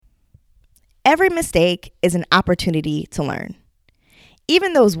every mistake is an opportunity to learn.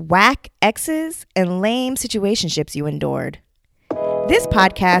 Even those whack exes and lame situationships you endured. This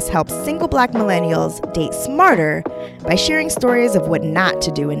podcast helps single Black millennials date smarter by sharing stories of what not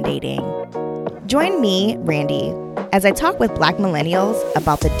to do in dating. Join me, Randy, as I talk with Black millennials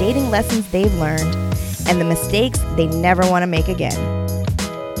about the dating lessons they've learned and the mistakes they never want to make again.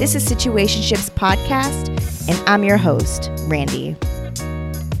 This is Situationships Podcast, and I'm your host, Randy.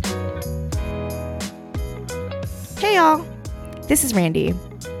 Hey y'all, this is Randy.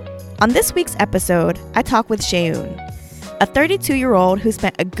 On this week's episode, I talk with Sheun, a 32-year-old who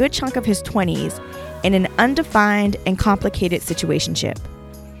spent a good chunk of his 20s in an undefined and complicated situationship.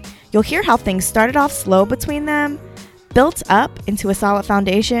 You'll hear how things started off slow between them, built up into a solid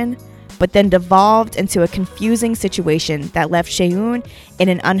foundation, but then devolved into a confusing situation that left Sheun in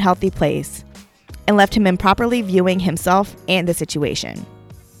an unhealthy place and left him improperly viewing himself and the situation.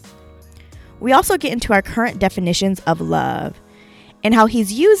 We also get into our current definitions of love and how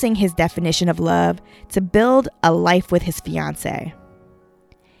he's using his definition of love to build a life with his fiance.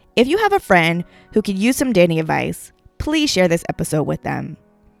 If you have a friend who could use some dating advice, please share this episode with them.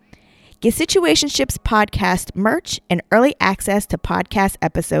 Get Situationships Podcast merch and early access to podcast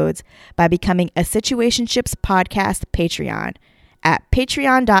episodes by becoming a Situationships Podcast Patreon at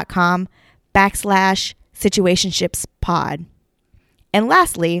patreon.com/situationshipspod. And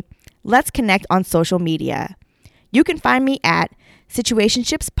lastly, let's connect on social media. You can find me at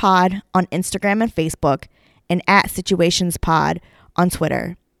Situationshipspod on Instagram and Facebook and at Situationspod on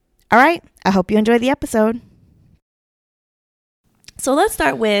Twitter. All right, I hope you enjoy the episode. So let's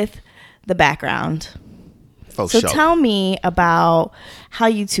start with the background. Tell me about how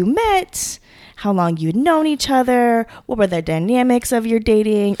you two met, how long you'd known each other, what were the dynamics of your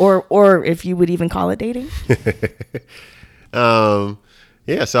dating, or if you would even call it dating.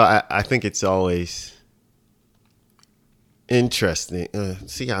 Yeah, so I think it's always interesting.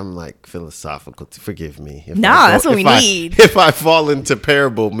 See, I'm like philosophical. Forgive me. That's what we need. If I fall into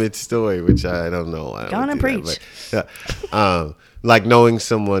parable mid-story, which I don't know. Go on and preach. That, but, like knowing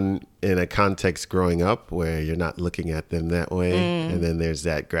someone in a context growing up where you're not looking at them that way. And then there's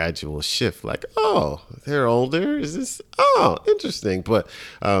that gradual shift like, oh, they're older. Is this? Oh, interesting. But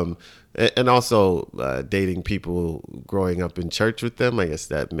and also dating people growing up in church with them, I guess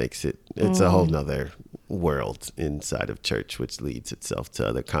that makes it's a whole nother world inside of church, which leads itself to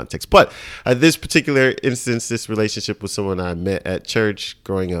other contexts. But this particular instance, this relationship with someone I met at church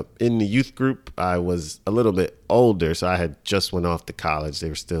growing up in the youth group, I was a little bit older, so I had just went off to college. They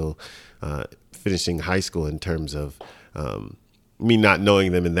were still finishing high school in terms of me not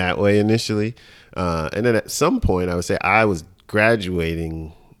knowing them in that way initially. And then at some point, I would say I was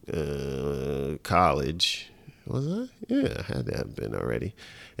graduating college. Was I? Yeah, I had to have been already.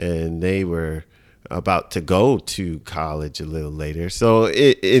 And they were about to go to college a little later. So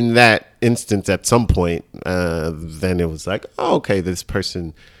in that instance, at some point, then it was like, oh, okay, this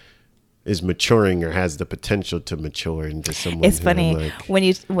person is maturing or has the potential to mature into someone. It's funny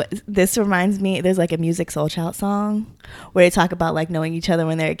when this reminds me, there's like a Music Soul Child song where they talk about like knowing each other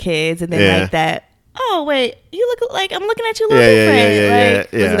when they're kids, and then like that. Oh wait, you look like I'm looking at you a little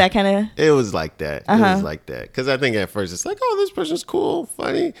different. Was it that kind of? It was like that. It was like that because I think at first it's like, oh, this person's cool,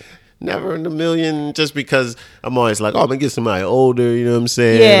 funny. Never in a million, just because I'm always like, oh, I'm gonna get somebody older, you know what I'm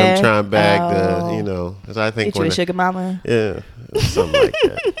saying? Yeah. I'm trying back to, because I think get you a sugar mama. Yeah, something like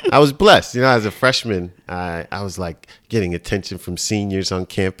that. I was blessed, as a freshman, I was like getting attention from seniors on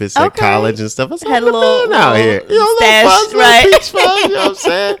campus at college and stuff. I was had like, a little out here, stash, right? Little peach fuzz, you know what I'm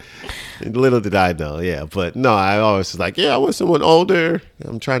saying? Little did I know, but no, I always was like, I want someone older.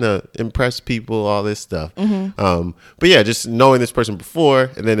 I'm trying to impress people, all this stuff. But just knowing this person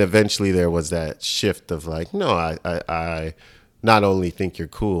before, and then eventually there was that shift of like, no, I not only think you're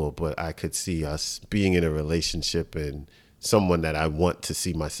cool, but I could see us being in a relationship and someone that I want to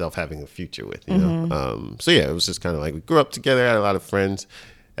see myself having a future with, you know? So it was just kind of like we grew up together, had a lot of friends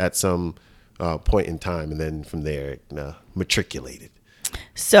at some point in time, and then from there it matriculated.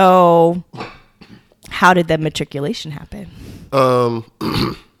 So how did that matriculation happen? I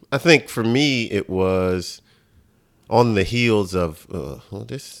think for me, it was on the heels of,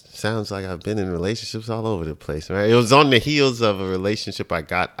 this sounds like I've been in relationships all over the place, right? It was on the heels of a relationship I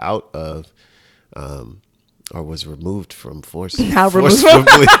got out of, or was removed from forcibly.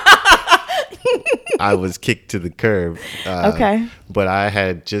 I was kicked to the curb. But I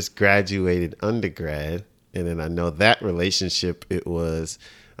had just graduated undergrad. And then I know that relationship, it was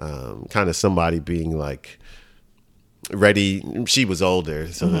kind of somebody being like, ready. She was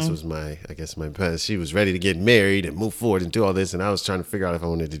older, so this was my past. She was ready to get married and move forward and do all this, and I was trying to figure out if I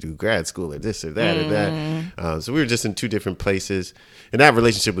wanted to do grad school or this or that or that. So we were just in two different places, and that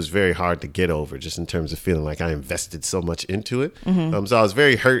relationship was very hard to get over, just in terms of feeling like I invested so much into it. So I was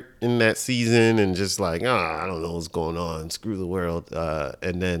very hurt in that season, and just like, I don't know what's going on. Screw the world.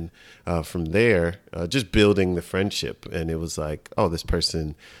 And then from there, just building the friendship, and it was like, oh, this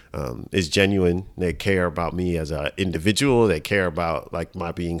person is genuine. They care about me as an individual. They care about like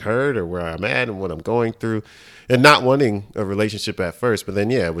my being heard or where I'm at and what I'm going through, and not wanting a relationship at first. But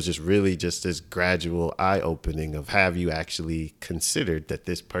then, it was just really just this gradual eye opening of, have you actually considered that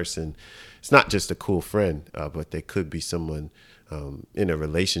this person is not just a cool friend, but they could be someone in a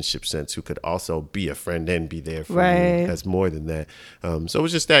relationship sense who could also be a friend and be there for you as more than that. So it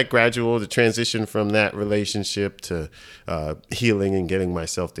was just that gradual, the transition from that relationship to healing and getting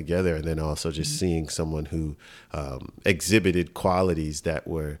myself together, and then also just seeing someone who exhibited qualities that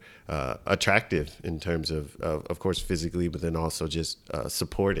were attractive in terms of course, physically, but then also just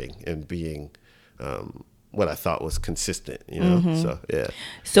supporting and being what I thought was consistent, So, yeah.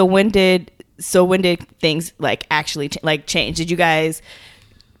 So when did things like actually change? Did you guys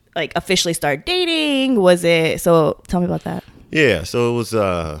like officially start dating? Was it, so tell me about that. Yeah. So it was,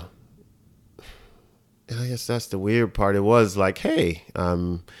 I guess that's the weird part. It was like, hey,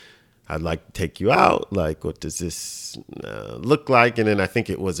 I'd like to take you out. Like, what does this look like? And then I think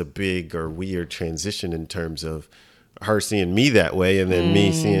it was a big or weird transition in terms of her seeing me that way, and then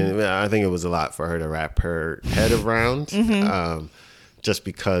me seeing, I think it was a lot for her to wrap her head around. Just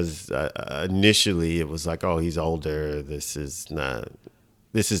because initially it was like, oh, he's older. This is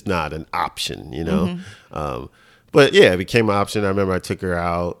not an option, But yeah, it became an option. I remember I took her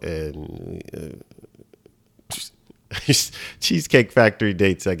out, and Cheesecake Factory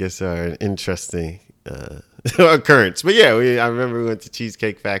dates, I guess, are an interesting occurrence. But yeah, I remember we went to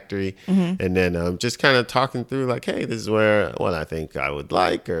Cheesecake Factory, and then just kind of talking through like, hey, this is what I think I would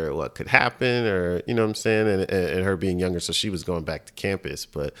like, or what could happen, or you know what I'm saying, and her being younger, so she was going back to campus,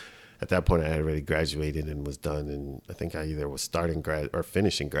 but at that point I had already graduated and was done, and I think I either was starting grad or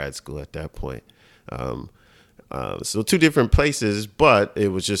finishing grad school at that point. So two different places, but it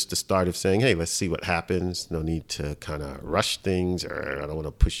was just the start of saying, hey, let's see what happens. No need to kind of rush things, or I don't want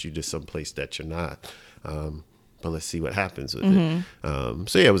to push you to some place that you're not. But let's see what happens with it.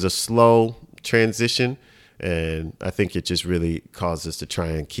 So yeah, it was a slow transition, and I think it just really caused us to try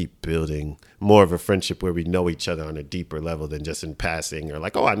and keep building more of a friendship where we know each other on a deeper level than just in passing, or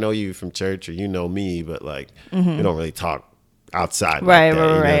like, oh, I know you from church, or you know me, but like we don't really talk outside like that, you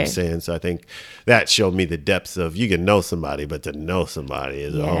know what I'm saying? So I think that showed me the depths of, you can know somebody, but to know somebody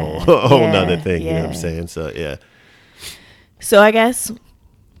is a whole nother thing, you know what I'm saying? So yeah. So I guess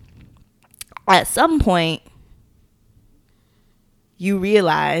at some point you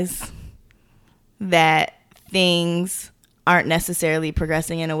realize that things aren't necessarily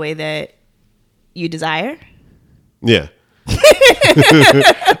progressing in a way that you desire. Yeah.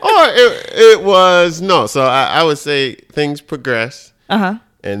 Or it was no. So I would say things progress.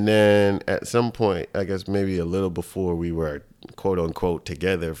 And then at some point, I guess maybe a little before we were quote unquote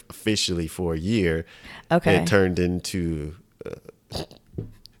together officially for a year, it turned into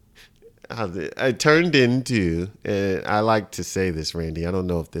and I like to say this, Randy, I don't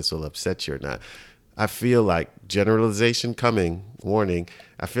know if this will upset you or not. I feel like generalization coming, warning.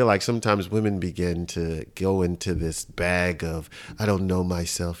 I feel like sometimes women begin to go into this bag of, I don't know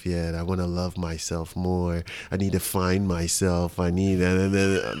myself yet. I want to love myself more. I need to find myself. I need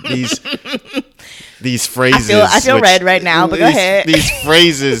these phrases. I feel red right now, but go ahead. These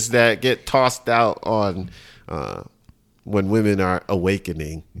phrases that get tossed out on when women are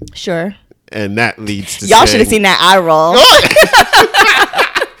awakening. Sure. And that leads to y'all should have seen that eye roll.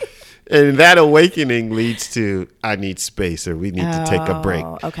 And that awakening leads to, I need space, or we need to take a break.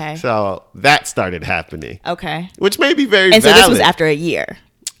 Okay. So that started happening. Okay. Which may be very valid. And so this was after a year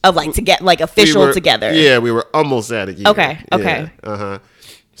of like to get like official together. Yeah, we were almost at a year. Okay. Okay. Yeah.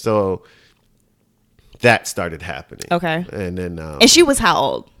 So that started happening. Okay. And then and she was how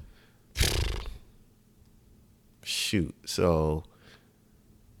old? Shoot. So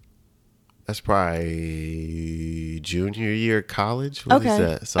that's probably junior year of college. What is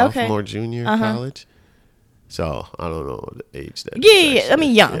that? Sophomore, junior college? So I don't know the age that. Yeah. I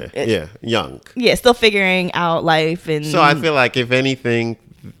mean, young. Yeah, young. Yeah, still figuring out life. And so I feel like if anything,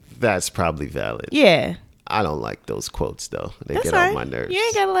 that's probably valid. Yeah. I don't like those quotes though. They that's get right. on my nerves. You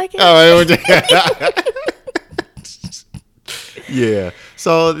ain't gotta like it. Oh, yeah.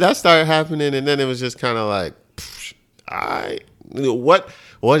 So that started happening, and then it was just kind of like, what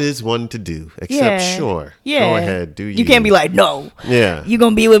what is one to do? Except, Yeah. sure, Yeah. go ahead, do you. You can't be like, no. Yeah. You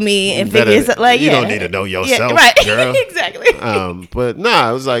gonna be with me and figure it out. Like, you yeah. don't need to know yourself, right. girl. Exactly. But nah,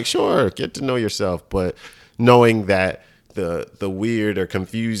 I was like, sure, get to know yourself, but knowing that the weird or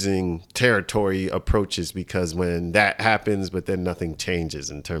confusing territory approaches, because when that happens, but then nothing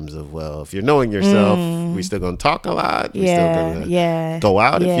changes in terms of, well, if you're knowing yourself, we still gonna talk a lot. We still gonna go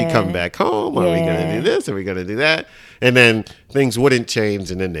out. If you come back home, are we gonna do this? Are we gonna do that? And then things wouldn't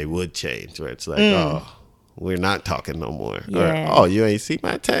change, and then they would change, where it's like, oh, we're not talking no more. Or, oh, you ain't see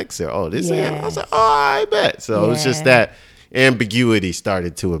my text, or oh, this ain't. I was like, oh, I bet. So it was just that ambiguity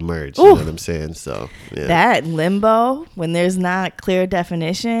started to emerge. You know what I'm saying? So that limbo, when there's not clear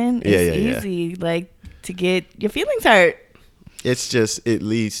definition, it's easy like to get your feelings hurt. It's just, it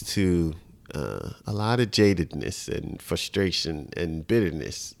leads to a lot of jadedness and frustration and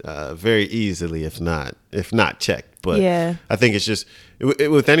bitterness very easily, if not checked. But I think it's just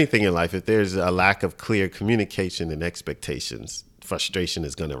with anything in life, if there's a lack of clear communication and expectations, frustration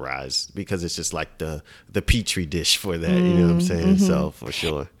is going to rise, because it's just like the petri dish for that. You know what I'm saying? So for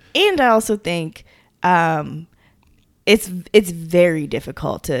sure. And I also think it's very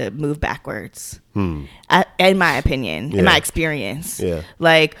difficult to move backwards. In my opinion, in my experience.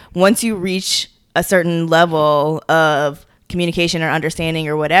 Like, once you reach a certain level of communication or understanding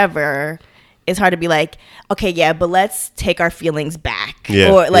or whatever, it's hard to be like, okay, but let's take our feelings back,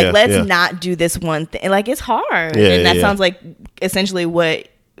 or like let's not do this one thing. Like, it's hard, and that sounds like essentially what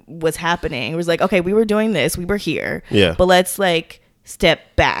was happening. It was like, okay, we were doing this, we were here, but let's like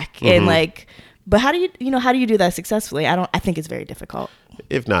step back and like. But how do you do that successfully? I think it's very difficult,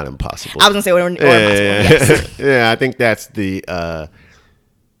 if not impossible. I was gonna say or impossible. Yes. I think that's the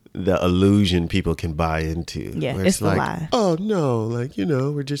illusion people can buy into. Yeah, where it's the like, lie. Oh no, like,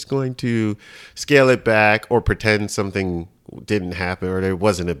 we're just going to scale it back or pretend something didn't happen or there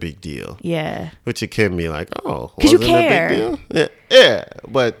wasn't a big deal. Yeah, which it can be like, oh, because you care. A big deal? Yeah,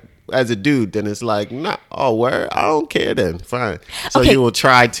 but as a dude, then it's like, nah, oh, where? I don't care then. Fine. So you will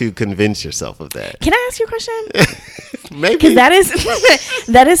try to convince yourself of that. Can I ask you a question? Maybe. Because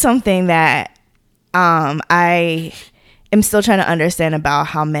that is something that I am still trying to understand about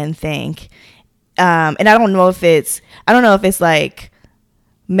how men think. And I don't know if it's like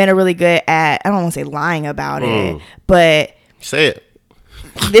men are really good at, I don't want to say lying about it, but say it.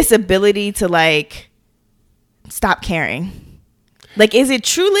 This ability to like stop caring. Like, is it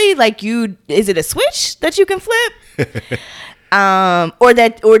truly like is it a switch that you can flip?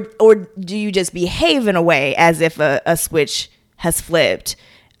 Or do you just behave in a way as if a switch has flipped?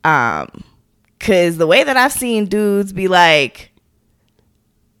 Cause the way that I've seen dudes be like,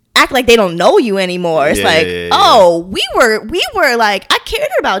 act like they don't know you anymore. It's oh, we were like, I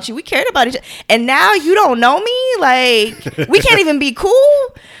cared about you. We cared about each other. And now you don't know me? Like, we can't even be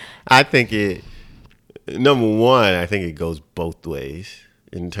cool? I think number one, I think it goes both ways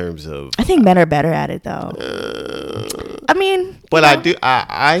in terms of. I think men are better at it though. I mean, but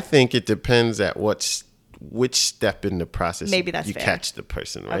I think it depends at which step in the process maybe that's you fair. Catch the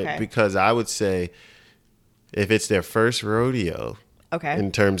person, right? Okay. Because I would say if it's their first rodeo,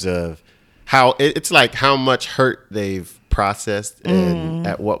 in terms of how it's like how much hurt they've processed and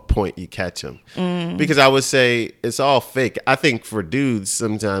at what point you catch them. Because I would say it's all fake. I think for dudes,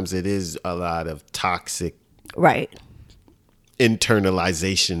 sometimes it is a lot of toxic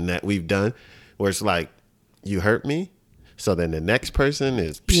internalization that we've done, where it's like, you hurt me, so then the next person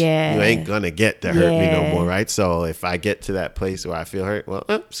is, you ain't gonna get to hurt me no more, right? So if I get to that place where I feel hurt, well,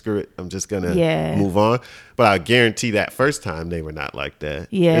 screw it, I'm just gonna move on. But I guarantee that first time they were not like that.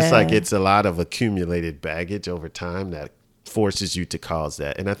 It's like it's a lot of accumulated baggage over time that forces you to cause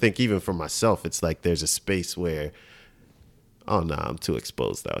that. And I think even for myself, it's like there's a space where, oh no, I'm too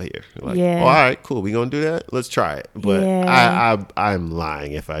exposed out here. Like, all right, cool, we gonna do that? Let's try it. But I'm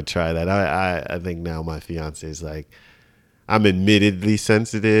lying if I try that. I think now my fiance is like, I'm admittedly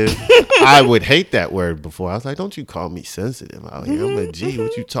sensitive. I would hate that word before. I was like, don't you call me sensitive out here. I'm like, gee,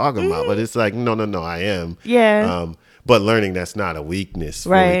 what you talking about? But it's like, no, I am. But learning that's not a weakness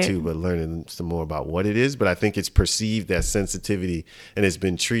really too, but learning some more about what it is. But I think it's perceived as sensitivity and it's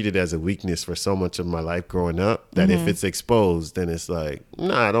been treated as a weakness for so much of my life growing up that if it's exposed, then it's like,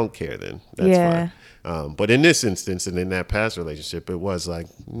 nah, I don't care then. That's fine. But in this instance and in that past relationship, it was like,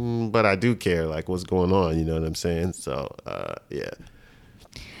 but I do care, like what's going on, you know what I'm saying? So,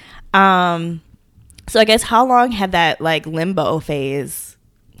 So I guess how long had that like limbo phase,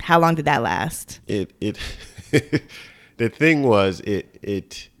 how long did that last? The thing was, it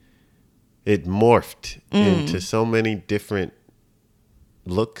morphed into so many different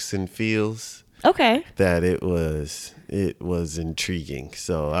looks and feels Okay. that it was intriguing.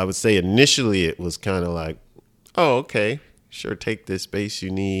 So I would say initially it was kind of like, oh, okay, sure, take this space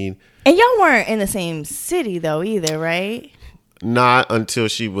you need. And y'all weren't in the same city though either, right? Not until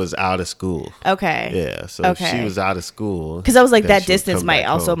she was out of school. Okay. Yeah. So if she was out of school. Because I was like, that she would distance come might back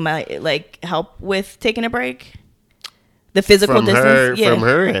also home. might like help with taking a break. The physical From distance. from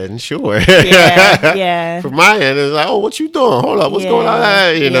her end, sure. Yeah. Yeah. From my end, it's like, oh, what you doing? Hold up, what's going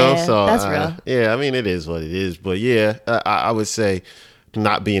on? You know. Yeah, So that's real. yeah, I mean, it is what it is. But yeah, I would say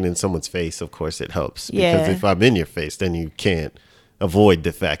not being in someone's face, of course, it helps. Because Yeah. if I'm in your face, then you can't avoid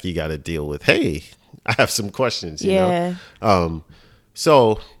the fact you got to deal with, hey, I have some questions, you know?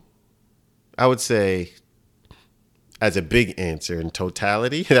 So I would say as a big answer in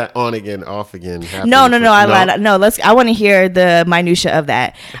totality, that on again, off again happens. No. I lied. No, I want to hear the minutia of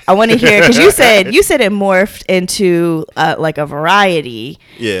that. I want to hear, because you said it morphed into like a variety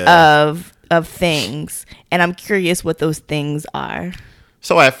of things. And I'm curious what those things are.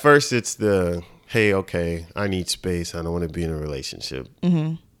 So at first it's the, hey, okay, I need space. I don't want to be in a relationship.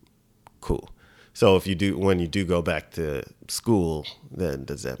 Mm-hmm. Cool. So when you do go back to school, then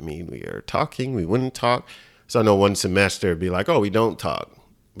does that mean we are talking? We wouldn't talk? So I know one semester it'd be like, oh, we don't talk.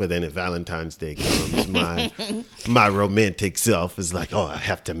 But then if Valentine's Day comes, my romantic self is like, oh, I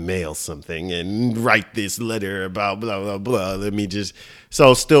have to mail something and write this letter about blah, blah, blah.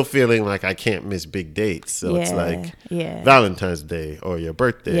 So still feeling like I can't miss big dates. So it's like Valentine's Day or your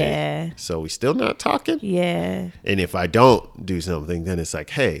birthday. Yeah. So we still not talking? Yeah. And if I don't do something, then it's like,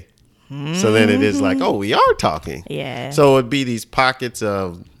 hey. So then it is like, oh, we are talking. Yeah. So it would be these pockets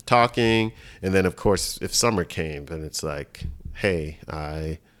of talking. And then, of course, if summer came, then it's like, hey,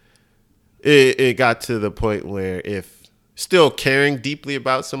 it got to the point where if still caring deeply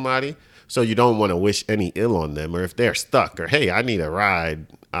about somebody, so you don't want to wish any ill on them, or if they're stuck, or hey, I need a ride,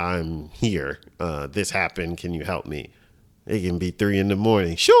 I'm here, this happened, can you help me? It can be 3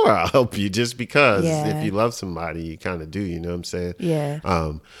 a.m. Sure, I'll help you, just because if you love somebody, you kind of do, you know what I'm saying? Yeah.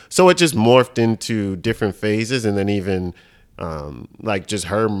 So it just morphed into different phases, and then even like just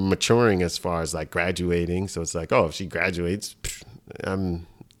her maturing as far as like graduating. So it's like, oh, if she graduates,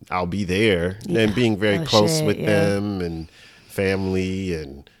 I'll be there, and being very close with them and family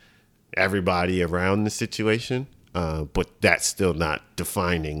and everybody around the situation. But that's still not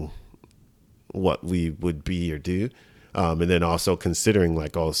defining what we would be or do. And then also considering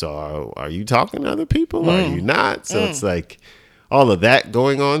like, oh, so are you talking to other people? Are you not? So it's like all of that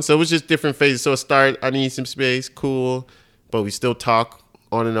going on. So it was just different phases. So it started, I need some space, cool. But we still talk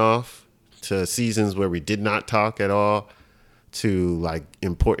on and off, to seasons where we did not talk at all, to like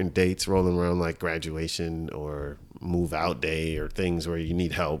important dates rolling around like graduation or move out day or things where you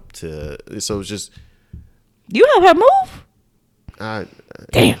need help so it's just. You help her move? Damn,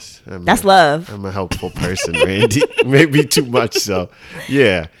 yes, that's love. I'm a helpful person, Randy. Maybe too much so.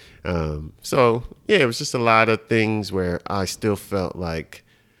 Yeah. So yeah, it was just a lot of things where I still felt like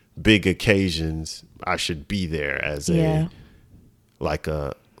big occasions I should be there as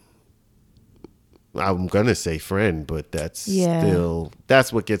I'm gonna say friend, but that's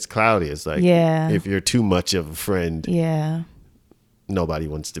that's what gets cloudy. It's like if you're too much of a friend, nobody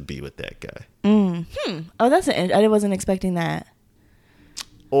wants to be with that guy. Oh, I wasn't expecting that.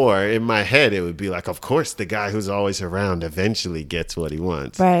 Or in my head, it would be like, of course, the guy who's always around eventually gets what he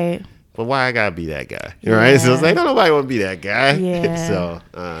wants. Right. But why I gotta be that guy? Right? So it's like, don't nobody want to be that guy. Yeah. So,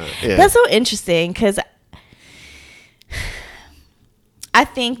 That's so interesting, because I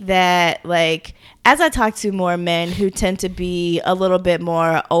think that, like, as I talk to more men who tend to be a little bit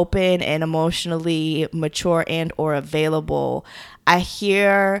more open and emotionally mature and or available, I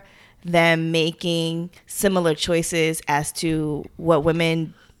hear them making similar choices as to what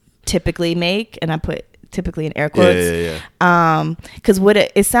women typically make, and I put typically in air quotes. Because what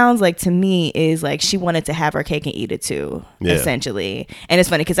it sounds like to me is like she wanted to have her cake and eat it too, essentially. And it's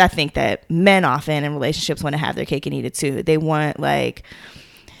funny because I think that men often in relationships want to have their cake and eat it too. They want like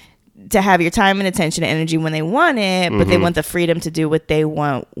to have your time and attention and energy when they want it, but they want the freedom to do what they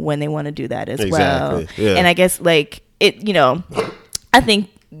want when they want to do that as well. And I guess like it, you know, I think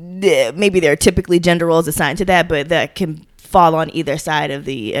maybe there are typically gender roles assigned to that, but that can fall on either side of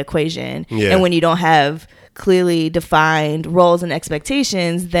the equation. And when you don't have clearly defined roles and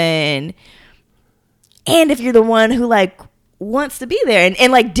expectations, then, and if you're the one who like wants to be there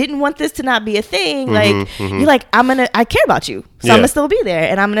and like didn't want this to not be a thing, like you're like, I care about you, so I'm gonna still be there,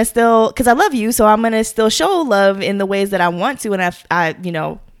 and I'm gonna still, because I love you, so I'm gonna still show love in the ways that I want to, and I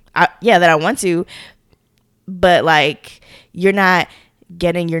that I want to, but like you're not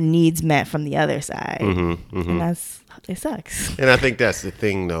getting your needs met from the other side, and it sucks. And I think that's the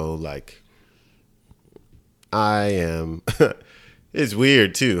thing though, like I am. It's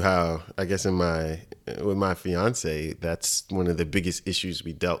weird too how I guess with my fiance, that's one of the biggest issues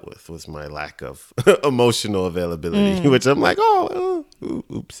we dealt with was my lack of emotional availability, which I'm like,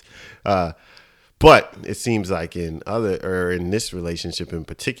 oops. But it seems like in this relationship in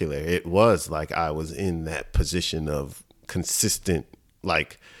particular, it was like I was in that position of consistent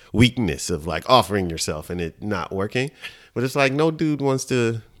like weakness of like offering yourself and it not working. But it's like no dude wants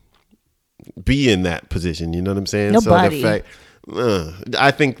to be in that position. You know what I'm saying? Nobody. So the fact,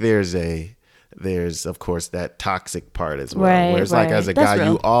 I think there's of course that toxic part as well. Right, where it's like right. as a That's guy,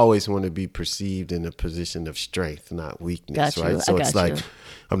 real. you always want to be perceived in a position of strength, not weakness. Got you. Right. So I it's got like, you.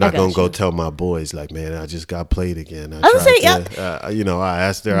 I'm not I got going to go you. tell my boys like, man, I just got played again. I was tried gonna to, I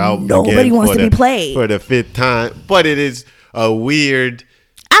asked her out Nobody again wants for to be played. for the 5th time. But it is a weird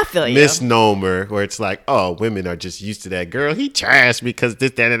I feel you. misnomer where it's like, oh, women are just used to that. Girl, he trashed because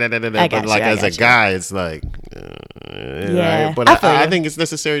this, that. But like as a guy, it's like, Yeah, right? But I feel I you. think it's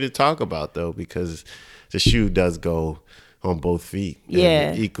necessary to talk about though because the shoe does go on both feet. And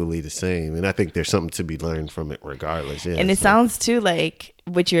Yeah. equally the same. And I think there's something to be learned from it regardless. Yeah, And it sounds too like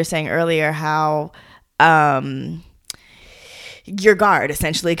what you were saying earlier, how your guard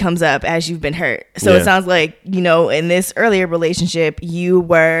essentially comes up as you've been hurt. So Yeah. it sounds like, in this earlier relationship, you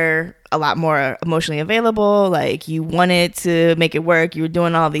were a lot more emotionally available. Like you wanted to make it work. You were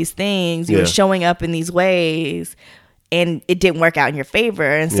doing all these things. You were showing up in these ways and it didn't work out in your favor.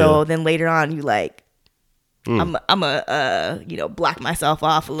 And so then later on you like, I'm a block myself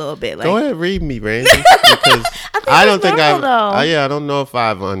off a little bit. Like, go ahead, read me, Randy, because I don't think I don't know if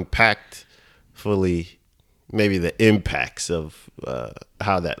I've unpacked fully maybe the impacts of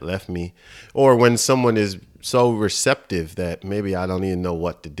how that left me, or when someone is so receptive that maybe I don't even know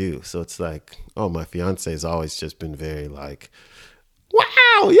what to do. So it's like, oh, my fiance has always just been very like,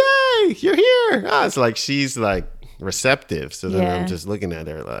 wow, yay, you're here. It's like she's like receptive. So then I'm just looking at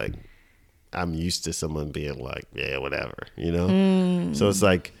her like, I'm used to someone being like, yeah, whatever, So it's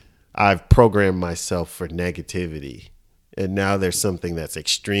like I've programmed myself for negativity. And now there's something that's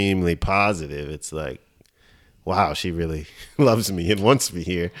extremely positive. It's like, wow, she really loves me and wants me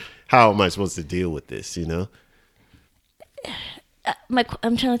here. How am I supposed to deal with this,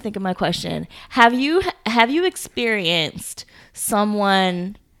 I'm trying to think of my question. Have you experienced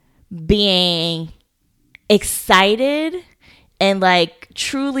someone being excited and like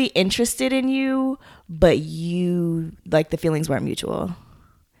truly interested in you, but you like the feelings weren't mutual?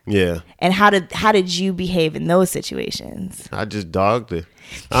 Yeah. And how did you behave in those situations? I just dogged it.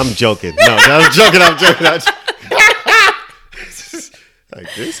 I'm joking. No, I'm joking.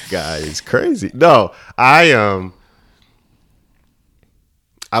 Like, this guy is crazy. No, I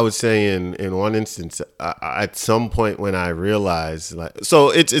would say in one instance, at some point when I realized, like, so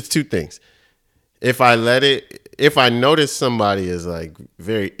it's two things. If I notice somebody is like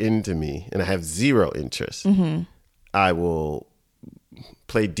very into me and I have zero interest, I will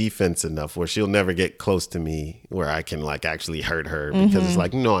play defense enough where she'll never get close to me where I can like actually hurt her because it's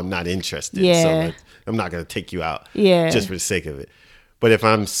like, no, I'm not interested. Yeah. So like, I'm not going to take you out just for the sake of it. But if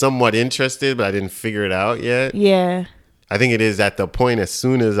I'm somewhat interested, but I didn't figure it out yet. Yeah. I think it is at the point as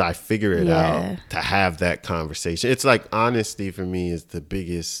soon as I figure it out to have that conversation. It's like honesty for me is the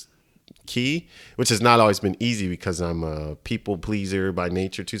biggest key, which has not always been easy because I'm a people pleaser by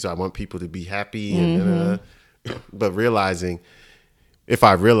nature too. So I want people to be happy. But if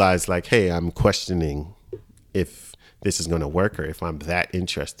I realize like, hey, I'm questioning if this is going to work or if I'm that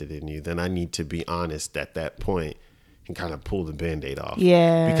interested in you, then I need to be honest at that point and kind of pull the Band-Aid off.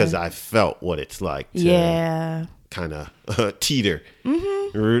 Yeah. Because I felt what it's like to kind of teeter,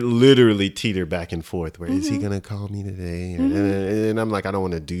 literally teeter back and forth. Where is he going to call me today? And I'm like, I don't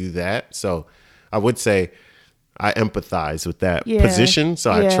want to do that. So I would say I empathize with that position.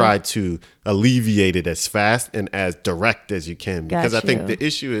 So I try to alleviate it as fast and as direct as you can. Because I think the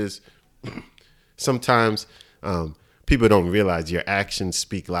issue is sometimes people don't realize your actions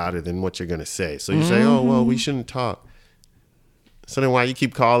speak louder than what you're going to say. So you say, oh, well, we shouldn't talk. So then why you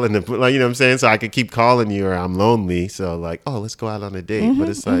keep calling them? Like, you know what I'm saying? So I could keep calling you or I'm lonely. So like, oh, let's go out on a date. But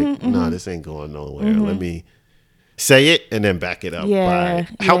it's like, no, this ain't going nowhere. Let me say it and then back it up by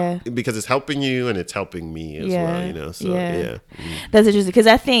help because it's helping you and it's helping me as well, So That's interesting because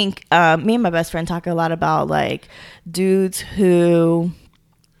I think me and my best friend talk a lot about like dudes who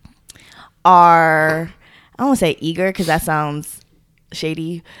are, I don't want to say eager because that sounds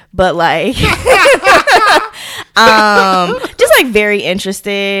shady, but like just like very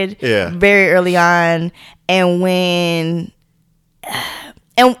interested very early on. And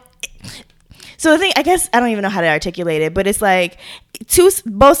so the thing, I guess I don't even know how to articulate it, but it's like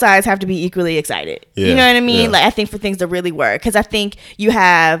both sides have to be equally excited. Yeah, you know what I mean? yeah. Like, I think for things to really work, because I think you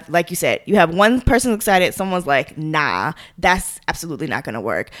have, like you said, you have one person excited, someone's like, nah, that's absolutely not going to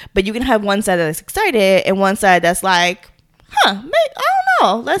work. But you can have one side that's excited and one side that's like, I don't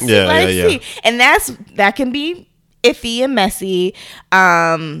know. Let's see. And that can be iffy and messy.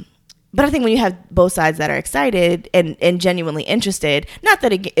 But I think when you have both sides that are excited and genuinely interested, not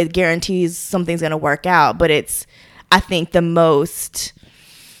that it guarantees something's going to work out, but it's, I think, the most,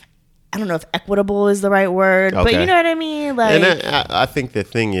 I don't know if equitable is the right word, but you know what I mean? Like, and I think the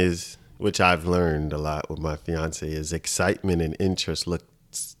thing is, which I've learned a lot with my fiance, is excitement and interest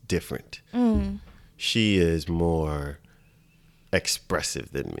looks different. She is more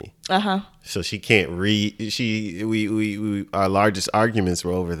expressive than me. So she can't read. We our largest arguments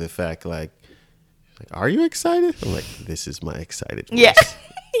were over the fact, like, are you excited? I'm like, this is my excited voice. Yeah.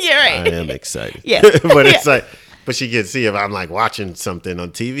 You're right. I am excited. Yeah. But it's like, but she can see if I'm like watching something on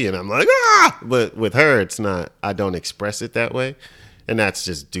TV and I'm like, ah. But with her, it's not. I don't express it that way, and that's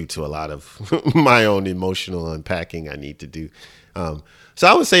just due to a lot of my own emotional unpacking I need to do. So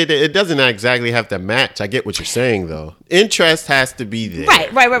I would say that it doesn't exactly have to match. I get what you're saying, though. Interest has to be there.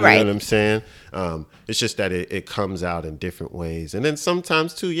 Right. You know what I'm saying? It's just that it comes out in different ways. And then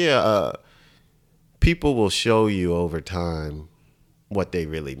sometimes, too, people will show you over time what they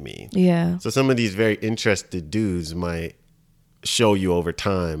really mean. Yeah. So some of these very interested dudes might show you over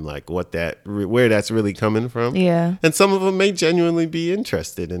time, like where that's really coming from. Yeah. And some of them may genuinely be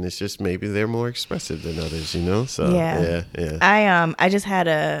interested, and it's just maybe they're more expressive than others, you know? So yeah. I just had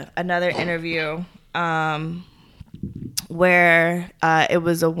another interview where it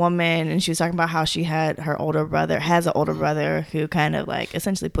was a woman, and she was talking about how she had has an older brother who kind of like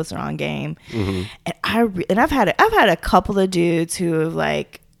essentially puts her on game. And I've had a couple of dudes who have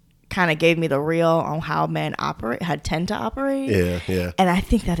like kind of gave me the real on how men tend to operate. Yeah. And I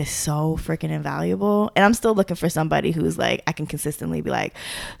think that is so freaking invaluable. And I'm still looking for somebody who's like, I can consistently be like,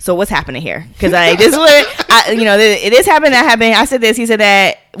 so what's happening here? Because it is happening, that happened. I said this, he said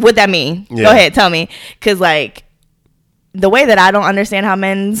that. What that mean? Yeah. Go ahead, tell me. Because like, the way that I don't understand how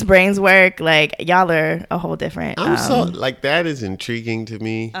men's brains work, like, y'all are a whole different. That is intriguing to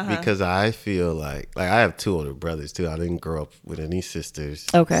me because I feel like I have two older brothers too. I didn't grow up with any sisters.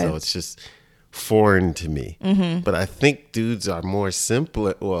 Okay. So it's just foreign to me. But I think dudes are more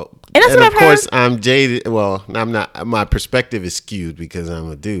simple. Well, and that's what I've heard. I'm jaded. Well, I'm not. My perspective is skewed because I'm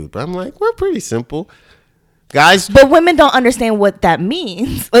a dude. But I'm like, we're pretty simple. Guys, but women don't understand what that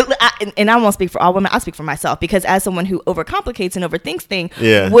means. And I won't speak for all women. I speak for myself, because as someone who overcomplicates and overthinks things,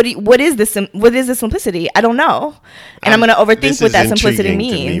 what is the simplicity? I don't know, and I'm going to overthink what that simplicity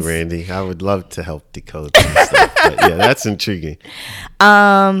means. To me, Randy, I would love to help decode that stuff. But yeah, that's intriguing.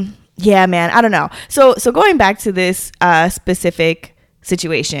 Yeah, man, I don't know. So going back to this specific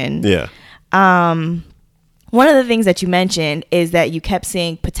situation. Yeah. One of the things that you mentioned is that you kept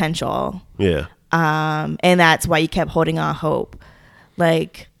seeing potential. Yeah. And that's why you kept holding on hope.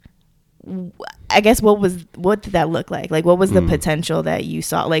 Like, I guess what did that look like? Like, what was the potential that you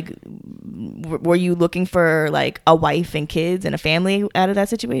saw? Like, were you looking for like a wife and kids and a family out of that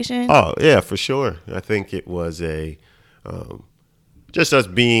situation? Oh yeah, for sure. I think it was just us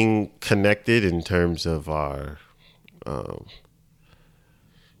being connected in terms of our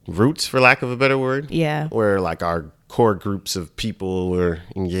roots, for lack of a better word. Yeah. Where like our core groups of people were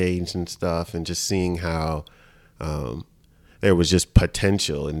engaged and stuff, and just seeing how there was just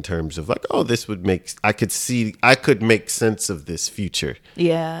potential in terms of like, oh, this would I could make sense of this future.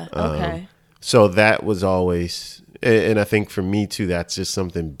 Yeah. Okay. So that was always, and I think for me too, that's just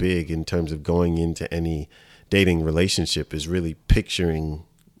something big in terms of going into any dating relationship, is really picturing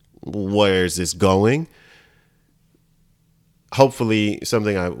where is this going. Hopefully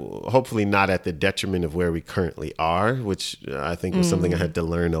not at the detriment of where we currently are, which I think was something I had to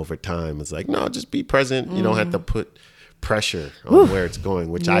learn over time. It's like, no, just be present. You don't have to put pressure on where it's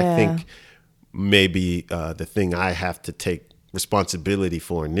going, which I think maybe the thing I have to take responsibility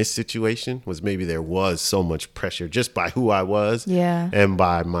for in this situation was maybe there was so much pressure just by who I was and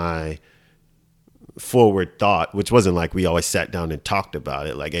by my forward thought, which wasn't like we always sat down and talked about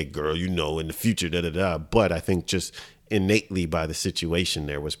it like, hey girl, in the future, but I think just innately by the situation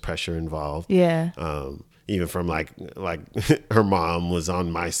there was pressure involved. Even from like her mom was on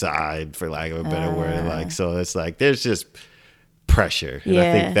my side, for lack of a better word. Like, so it's like there's just pressure, and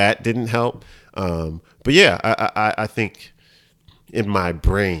I think that didn't help. But yeah, I think in my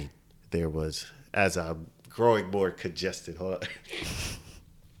brain there was, as I'm growing more congested,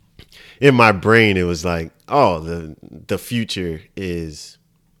 in my brain it was like, oh, the future is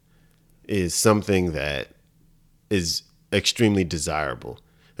something that is extremely desirable.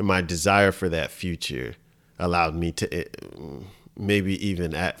 And my desire for that future allowed me to maybe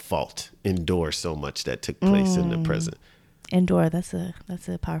even at fault endure so much that took place in the present. Endure, that's a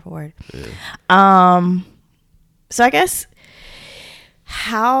powerful word. Yeah. So I guess,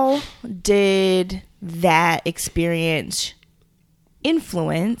 how did that experience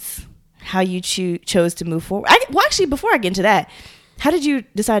influence how you chose to move forward? Well, actually, before I get into that, how did you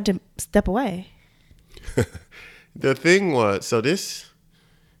decide to step away? The thing was, so this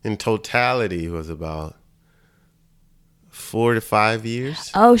in totality was about 4 to 5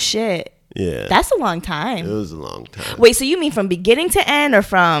 years. Oh, shit. Yeah. That's a long time. It was a long time. Wait, so you mean from beginning to end, or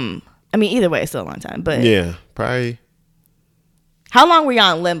from, I mean, either way, it's still a long time, but. Yeah, probably. How long were you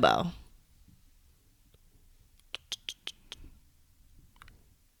on limbo?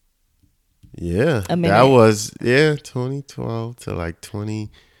 Yeah. A minute. That was, 2012 to like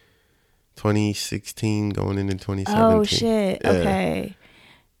 2016 going into 2017. Oh, shit. Yeah. Okay.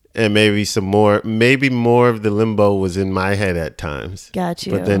 And maybe more of the limbo was in my head at times. Got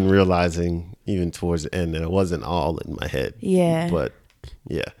you. But then realizing even towards the end that it wasn't all in my head. Yeah. But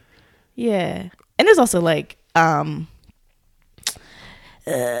yeah. Yeah. And there's also like, I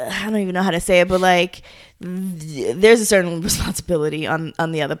don't even know how to say it, but like, there's a certain responsibility on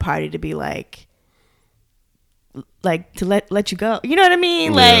the other party to be like to let you go. You know what I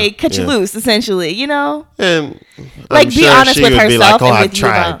mean? Like cut you loose, essentially. You know. And like be honest with herself like, and I with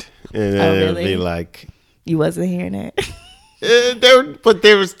tried. you. And then it'd be like, you wasn't hearing it. But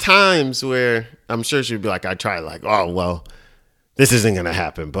there was times where I'm sure she'd be like, I tried. Like, oh well, this isn't gonna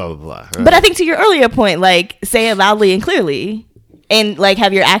happen. Blah blah blah. Right? But I think to your earlier point, like say it loudly and clearly, and like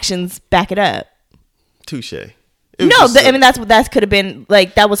have your actions back it up. Touche. No, I mean that could have been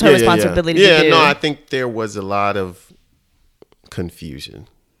like that was her responsibility to do. Yeah, no, I think there was a lot of confusion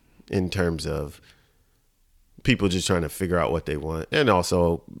in terms of people just trying to figure out what they want, and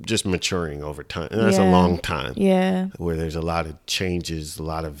also just maturing over time. And that's a long time. Yeah, where there's a lot of changes, a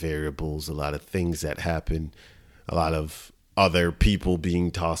lot of variables, a lot of things that happen, a lot of other people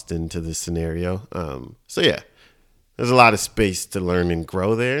being tossed into the scenario. So yeah. There's a lot of space to learn and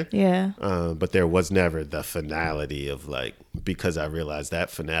grow there. Yeah. But there was never the finality of like, because I realized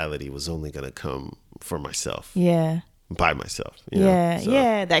that finality was only going to come for myself. Yeah. By myself. Yeah. So,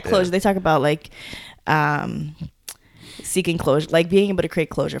 yeah. That closure. Yeah. They talk about like seeking closure, like being able to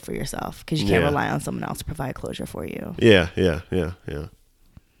create closure for yourself because you can't rely on someone else to provide closure for you. Yeah.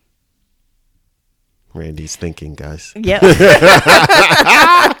 Randy's thinking, guys. Yep.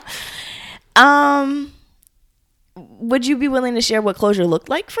 Would you be willing to share what closure looked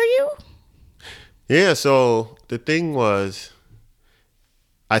like for you? Yeah, so the thing was,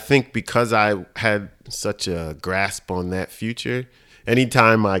 I think because I had such a grasp on that future,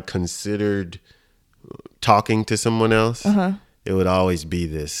 anytime I considered talking to someone else, it would always be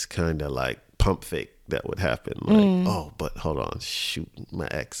this kind of like pump fake that would happen. Like, oh, but hold on, shoot, my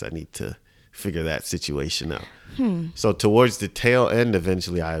ex, I need to figure that situation out. So towards the tail end,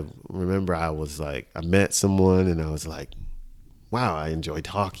 eventually I remember I was like, I met someone and I was like, wow, I enjoy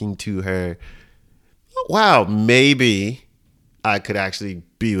talking to her. Wow, maybe I could actually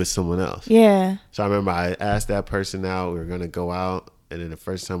be with someone else. Yeah. So I remember I asked that person out, we were going to go out. And then the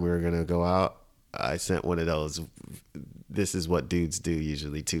first time we were going to go out, I sent one of those, this is what dudes do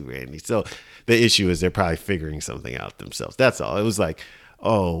usually too, Randy. So the issue is they're probably figuring something out themselves. That's all. It was like,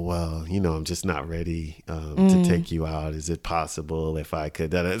 oh, well, I'm just not ready to take you out. Is it possible if I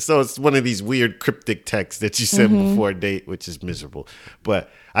could? So it's one of these weird cryptic texts that you send before a date, which is miserable. But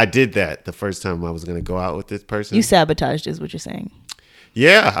I did that the first time I was going to go out with this person. You sabotaged is what you're saying.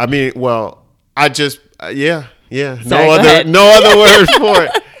 Yeah. I mean, well, I just, yeah. Sorry, no other word for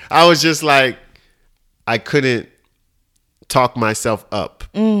it. I was just like, I couldn't talk myself up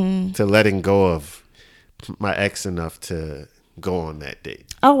to letting go of my ex enough to go on that date.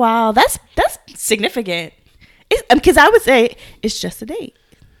 Oh wow, that's significant. Because I would say it's just a date.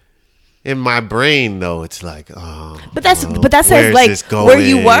 In my brain, though, it's like, oh. But that says like where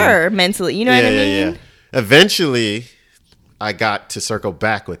you were mentally. You know what I mean? Yeah. Eventually, I got to circle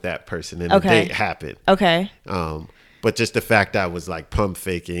back with that person, and the date happened. Okay. But just the fact I was like pump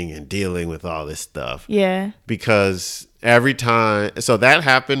faking and dealing with all this stuff. Yeah. Because every time, so that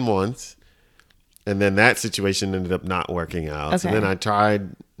happened once. And then that situation ended up not working out. Okay. So then I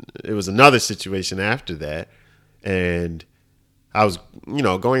tried, it was another situation after that. And I was,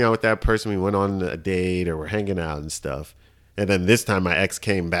 going out with that person. We went on a date or we're hanging out and stuff. And then this time my ex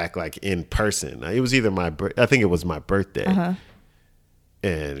came back like in person. It was either I think it was my birthday.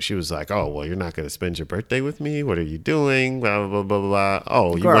 And she was like, "Oh, well, you're not going to spend your birthday with me? What are you doing? Blah, blah, blah, blah, blah.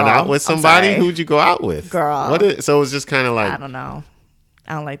 Oh, you Girl, went out with somebody? Who'd you go out with? Girl. So it was just kind of like, I don't know.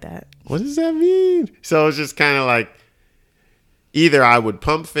 I don't like that. what does that mean? So it was just kind of like, either I would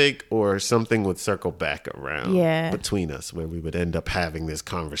pump fake or something would circle back around between us where we would end up having this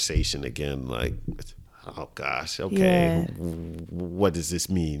conversation again. Like, oh gosh, okay. What does this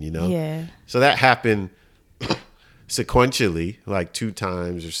mean? You know? Yeah. So that happened sequentially, like 2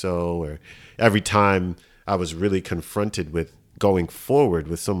 times or so, or every time I was really confronted with going forward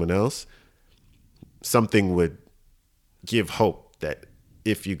with someone else, something would give hope that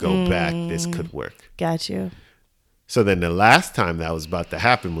if you go back, this could work. Got you. So then the last time that was about to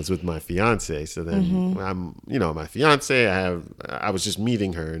happen was with my fiance. So then my fiance, I was just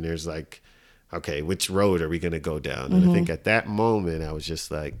meeting her, and there's like, okay, which road are we going to go down? And I think at that moment I was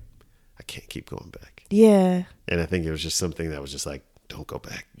just like, I can't keep going back. Yeah. And I think it was just something that was just like, don't go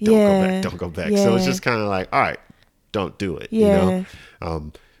back. Don't go back. Don't go back. So it's just kind of like, all right, don't do it. You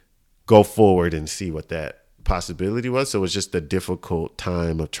know, go forward and see what that possibility was. So it was just a difficult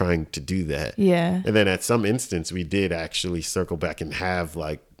time of trying to do that. Yeah. And then at some instance, we did actually circle back and have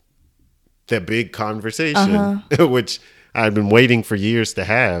like the big conversation, which I've been waiting for years to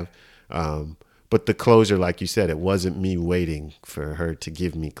have. But the closure, like you said, it wasn't me waiting for her to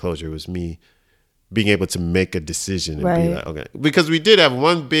give me closure. It was me being able to make a decision and be like, okay. Because we did have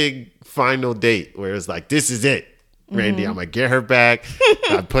one big final date where it was like, this is it, Randy. I'm going to get her back.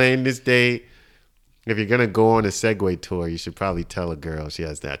 I'm playing this date. If you're going to go on a Segway tour, you should probably tell a girl she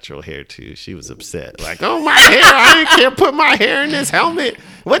has natural hair too. She was upset. Like, oh, my hair. I can't put my hair in this helmet.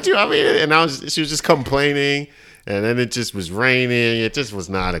 What do you, I mean? And she was just complaining. And then it just was raining. It just was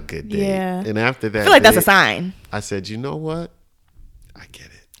not a good day. Yeah. And after that, I feel like that's a sign. I said, you know what? I get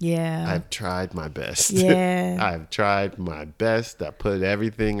it. Yeah. I've tried my best. Yeah. I've tried my best. I put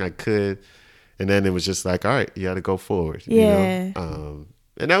everything I could. And then it was just like, all right, you got to go forward. Yeah. You know?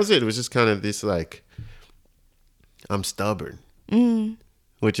 And that was it. It was just kind of this like, I'm stubborn,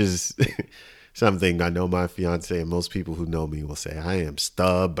 which is something I know my fiance and most people who know me will say, I am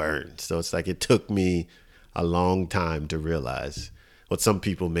stubborn. So it's like it took me a long time to realize what some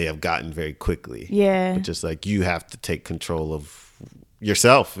people may have gotten very quickly. Yeah. But just like you have to take control of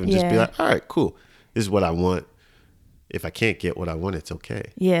yourself and just be like, all right, cool. This is what I want. If I can't get what I want, it's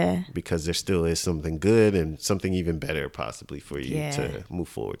okay. Yeah. Because there still is something good and something even better possibly for you to move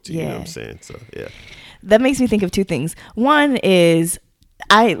forward to. You know what I'm saying? So, yeah. That makes me think of 2 things. One is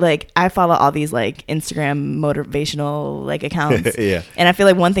I follow all these like Instagram motivational like accounts. Yeah. And I feel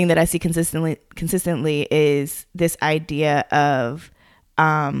like one thing that I see consistently is this idea of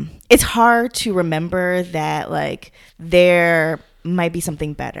it's hard to remember that like there might be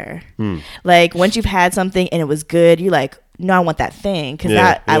something better. Like once you've had something and it was good, you're like, no, I want that thing because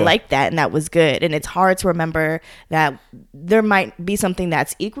I like that and that was good. And it's hard to remember that there might be something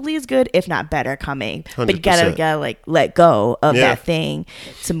that's equally as good, if not better, coming. 100%. But you gotta like let go of that thing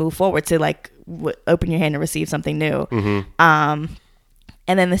to move forward, to like open your hand and receive something new. And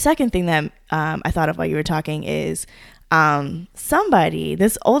then the second thing that I thought of while you were talking is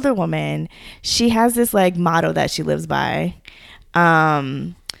this older woman, she has this like motto that she lives by.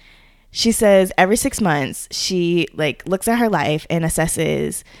 She says every 6 months she like looks at her life and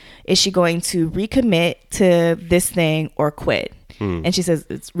assesses, is she going to recommit to this thing or quit? And she says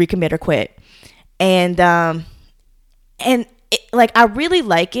it's recommit or quit. And like I really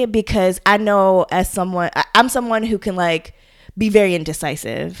like it because I know I'm someone who can like be very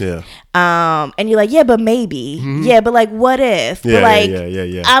indecisive. Yeah. And you're like, yeah, but maybe. Yeah, but like, what if? Yeah, but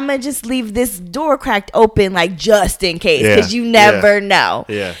like, I'm gonna just leave this door cracked open, like just in case, because you never know.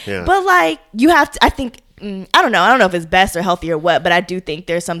 Yeah. But like, you have to. I think. I don't know if it's best or healthy or what, but I do think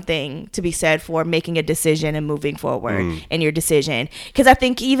there's something to be said for making a decision and moving forward in your decision. Because I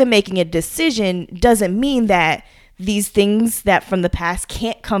think even making a decision doesn't mean that these things that from the past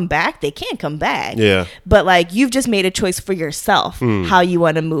can't come back. They can't come back. Yeah. But like you've just made a choice for yourself how you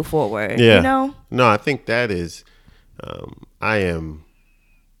want to move forward. Yeah. You know? No, I think that is, I am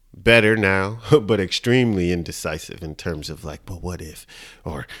better now, but extremely indecisive in terms of like, but what if?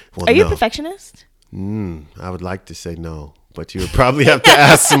 Or, well, are you a perfectionist? I would like to say no, but you would probably have to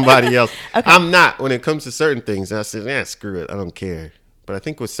ask somebody else. Okay. I'm not. When it comes to certain things, I say, screw it. I don't care. But I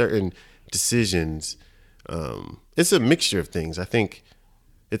think with certain decisions, it's a mixture of things. I think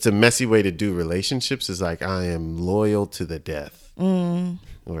it's a messy way to do relationships is like, I am loyal to the death.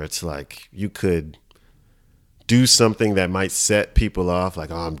 Where it's like, you could do something that might set people off,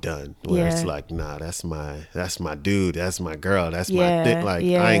 like, oh, I'm done. Where it's like, nah, that's my dude, that's my girl, that's my thing. Like,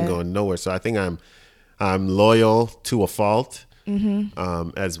 I ain't going nowhere. So I think I'm loyal to a fault.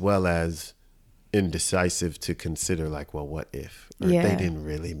 as well as indecisive to consider like, well, what if? Or they didn't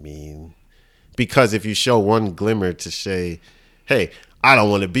really mean. Because if you show one glimmer to say, hey, I don't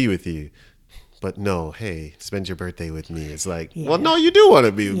want to be with you, but no, hey, spend your birthday with me. It's like, well, no, you do want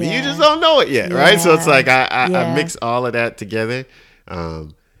to be with me. You just don't know it yet, right? So it's like I mix all of that together,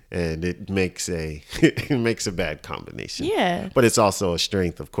 and it makes a it makes a bad combination. Yeah. But it's also a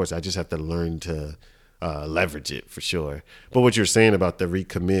strength. Of course, I just have to learn to leverage it for sure. But what you're saying about the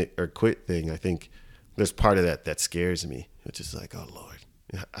recommit or quit thing, I think there's part of that scares me, which is like, oh Lord,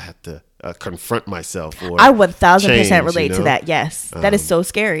 I have to confront myself. Or I 1000% relate to that. Yes, that is so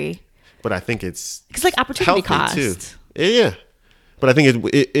scary. But I think it's like opportunity cost too. Yeah, but I think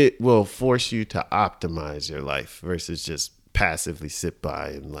it will force you to optimize your life versus just passively sit by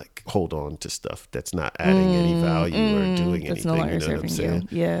and like hold on to stuff that's not adding any value or doing anything. No longer you know what I'm saying?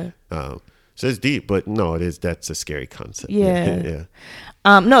 Yeah. So it's deep, but no, it is. That's a scary concept. Yeah.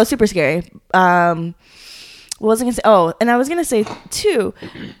 No, it's super scary. What was I gonna say? Oh, and I was gonna say too,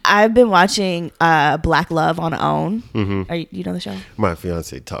 I've been watching Black Love on OWN. You know the show? My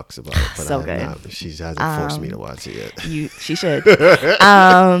fiance talks about it, but so good. She hasn't forced me to watch it yet. She should.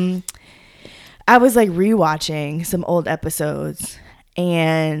 I was like rewatching some old episodes,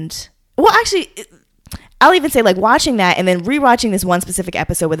 and well, actually, I'll even say like watching that and then rewatching this one specific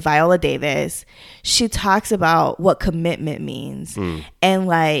episode with Viola Davis. She talks about what commitment means, and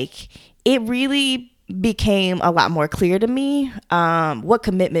like it really became a lot more clear to me what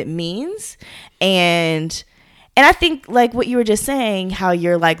commitment means, and I think like what you were just saying, how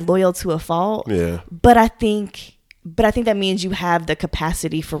you're like loyal to a fault. But I think that means you have the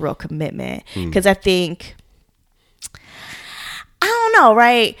capacity for real commitment, because I think, I don't know,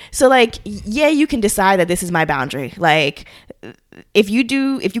 right? So like, yeah, you can decide that this is my boundary. Like, if you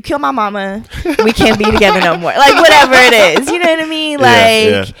kill my mama, we can't be together no more. Like, whatever it is, you know what I mean?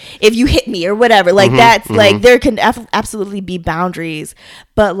 Like, if you hit me or whatever, like that's like, there can absolutely be boundaries,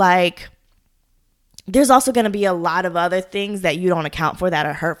 but like, there's also going to be a lot of other things that you don't account for that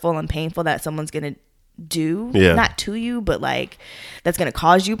are hurtful and painful that someone's going to do, not to you, but like, that's going to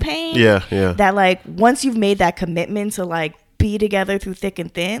cause you pain. That like, once you've made that commitment to like be together through thick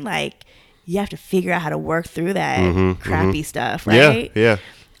and thin, like, you have to figure out how to work through that crappy stuff, right?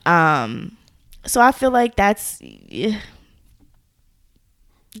 So I feel like that's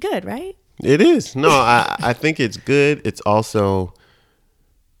good, right? It is. No, I think it's good. It's also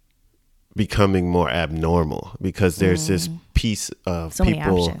becoming more abnormal because there's this piece of so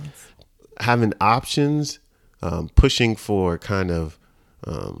people having options, pushing for kind of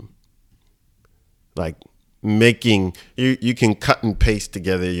like making you can cut and paste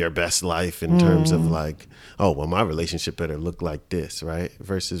together your best life in terms of like, oh well, my relationship better look like this, right?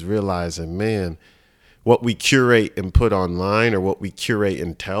 Versus realizing, man, what we curate and put online or what we curate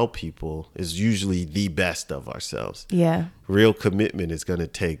and tell people is usually the best of ourselves. Real commitment is going to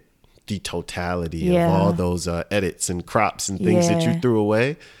take the totality of all those edits and crops and things that you threw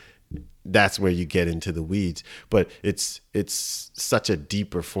away. That's where you get into the weeds, but it's such a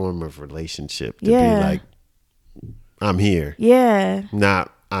deeper form of relationship to be like, I'm here.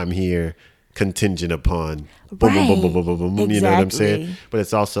 Not I'm here contingent upon boom, boom, boom, boom, boom, boom, boom. Exactly. You know what I'm saying? But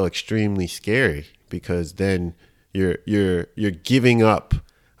it's also extremely scary because then you're giving up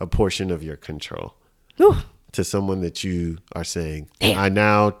a portion of your control to someone that you are saying, I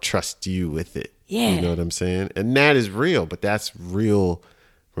now trust you with it. You know what I'm saying? And that is real, but that's real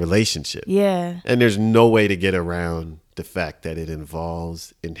relationship. And there's no way to get around the fact that it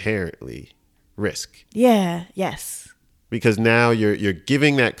involves inherently risk. Because now you're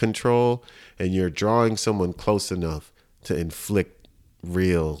giving that control and you're drawing someone close enough to inflict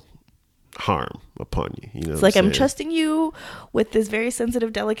real harm upon you. You know, it's like I'm trusting you with this very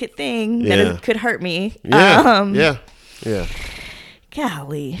sensitive, delicate thing that it could hurt me. Golly.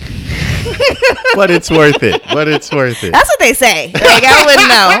 But it's worth it. That's what they say. Like, I wouldn't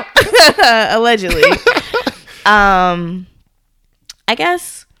know. Allegedly. I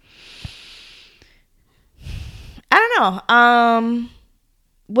guess. I don't know.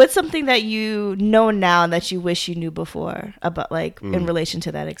 What's something that you know now that you wish you knew before about, like, in relation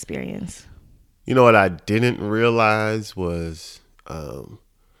to that experience? You know what I didn't realize was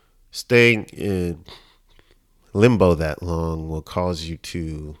staying in limbo that long will cause you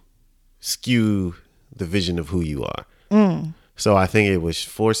to skew the vision of who you are. So I think it was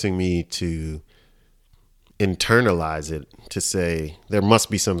forcing me to internalize it, to say there must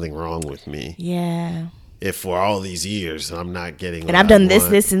be something wrong with me. If for all these years I'm not getting, and I've done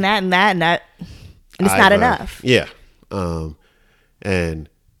this and that, and it's not enough. And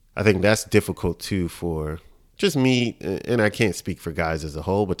I think that's difficult too for just me, and I can't speak for guys as a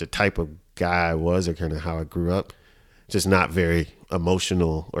whole, but the type of guy I was, or kind of how I grew up, just not very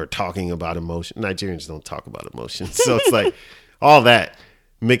emotional or talking about emotion. Nigerians don't talk about emotions. So it's like all that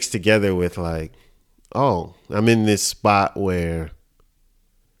mixed together with like, oh, I'm in this spot where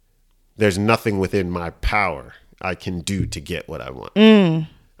there's nothing within my power I can do to get what I want.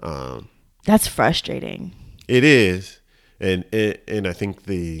 That's frustrating. It is. And I think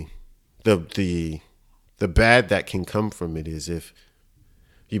the bad that can come from it is if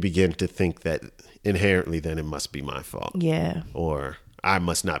you begin to think that inherently then it must be my fault. Yeah. Or I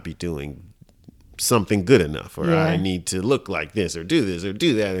must not be doing something good enough, or I need to look like this or do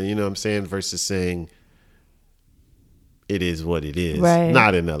that. And you know what I'm saying? Versus saying it is what it is. Right.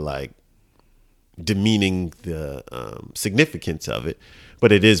 Not in a like demeaning the significance of it,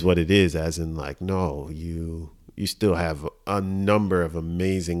 but it is what it is, as in like, no, you still have a number of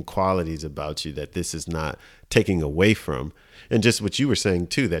amazing qualities about you that this is not taking away from. And just what you were saying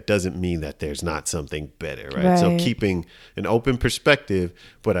too, that doesn't mean that there's not something better, right? So keeping an open perspective,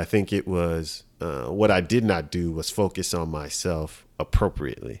 but I think it was what I did not do was focus on myself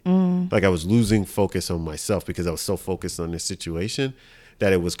appropriately. Like I was losing focus on myself because I was so focused on this situation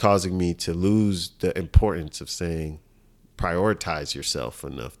that it was causing me to lose the importance of saying, prioritize yourself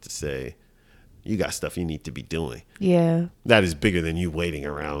enough to say, you got stuff you need to be doing. Yeah. That is bigger than you waiting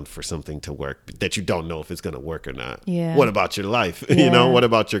around for something to work that you don't know if it's going to work or not. Yeah. What about your life? Yeah. What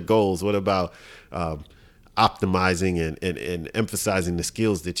about your goals? What about optimizing and emphasizing the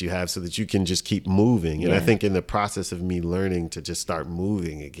skills that you have so that you can just keep moving? And I think in the process of me learning to just start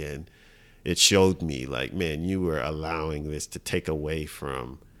moving again, it showed me like, man, you were allowing this to take away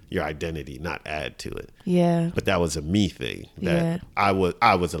from your identity, not add to it. Yeah. But that was a me thing that I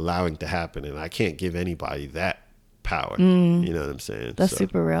was allowing to happen, and I can't give anybody that power. You know what I'm saying? That's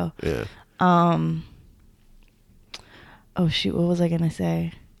super real. Yeah. Oh shoot, what was I gonna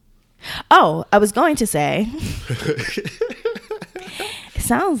say? Oh, I was going to say it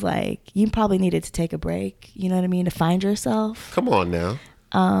sounds like you probably needed to take a break, you know what I mean, to find yourself. Come on now.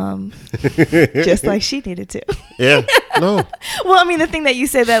 Just like she needed to. Yeah. No. Well, I mean, the thing that you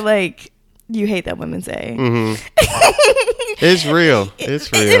said that like you hate that women say. It's real.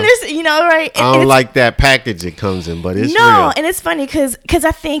 It's real. And it's, you know, right? I don't like that package it comes in, but it's real. No, and it's funny because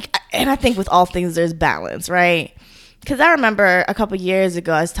I think with all things there's balance, right? Because I remember a couple years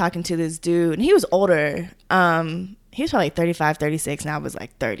ago I was talking to this dude, and he was older. He was probably like 35, 36, and I was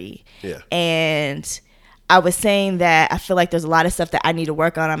like 30. Yeah. And I was saying that I feel like there's a lot of stuff that I need to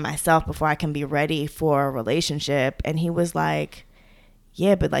work on myself before I can be ready for a relationship. And he was like,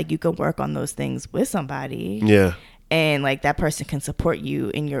 yeah, but like you can work on those things with somebody. Yeah. And like that person can support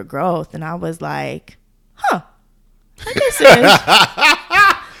you in your growth. And I was like, huh, I guess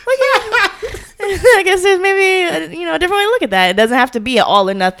I guess there's maybe a different way to look at that. It doesn't have to be an all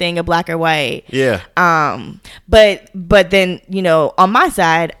or nothing, a black or white. Yeah. But then, on my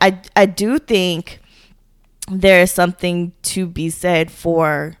side, I do think there is something to be said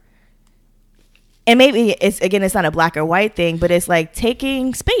for, and maybe it's not a black or white thing, but it's like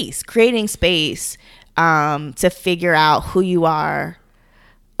taking space, creating space to figure out who you are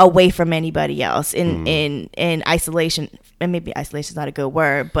away from anybody else in isolation. And maybe isolation is not a good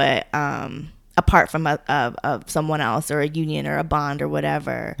word, but apart from of someone else or a union or a bond or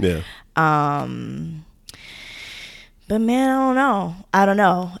whatever. Yeah. But man, I don't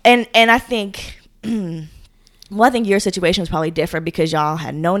know. And I think well, I think your situation was probably different because y'all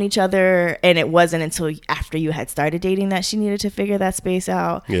had known each other, and it wasn't until after you had started dating that she needed to figure that space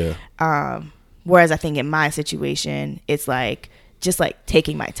out. Yeah. Whereas I think in my situation, it's like just like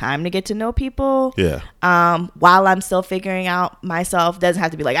taking my time to get to know people. Yeah. While I'm still figuring out myself. Doesn't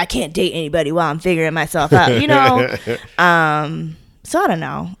have to be like I can't date anybody while I'm figuring myself out. So I don't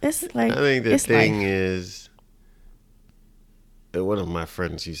know. It's like I think the thing is, one of my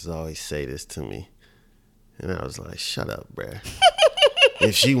friends used to always say this to me. And I was like, shut up, bruh.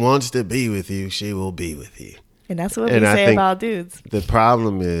 If she wants to be with you, she will be with you. And that's what we say about dudes. The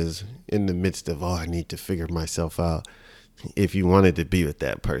problem is, in the midst of, I need to figure myself out. If you wanted to be with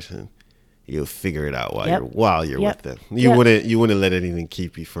that person, you'll figure it out while you're with them. You wouldn't let anything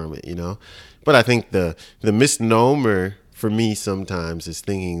keep you from it, But I think the misnomer for me sometimes is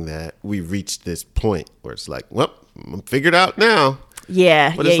thinking that we reached this point where it's like, well, I'm figured out now.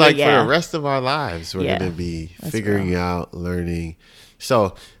 Yeah. But it's for the rest of our lives, we're going to be figuring out, learning.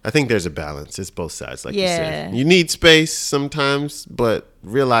 So I think there's a balance. It's both sides, like you said. You need space sometimes, but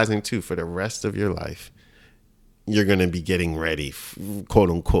realizing too, for the rest of your life, you're going to be getting ready, quote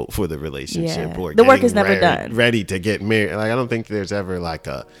unquote, for the relationship. Yeah. Or the work is never done. Ready to get married. Like, I don't think there's ever like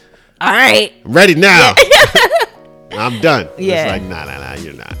a all right, I'm ready now. I'm done. Yeah. It's like, nah,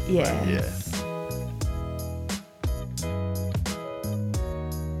 you're not. Yeah. But,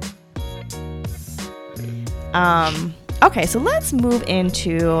 yeah. Okay, so let's move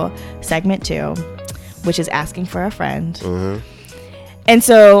into segment 2, which is asking for a friend. And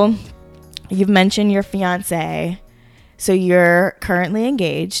so you've mentioned your fiance, so you're currently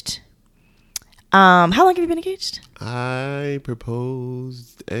engaged. How long have you been engaged? I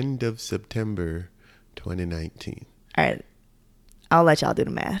proposed end of September 2019. All right, I'll let y'all do the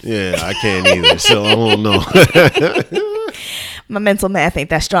math. Yeah, I can't either, so I won't know. My mental math ain't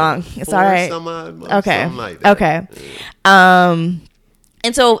that strong. It's all right. Okay. Like that. Okay. And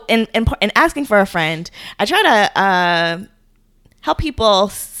so in asking for a friend, I try to help people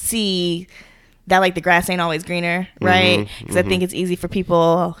see that like the grass ain't always greener, right? Because I think it's easy for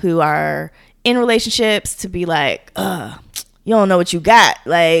people who are in relationships to be like, you don't know what you got.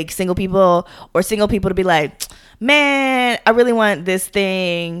 Like single people to be like, man, I really want this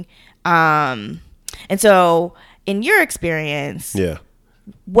thing. And so in your experience,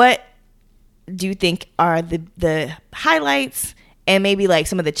 what do you think are the highlights and maybe like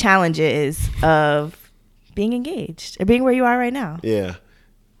some of the challenges of being engaged or being where you are right now? Yeah.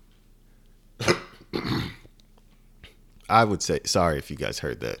 I would say, sorry if you guys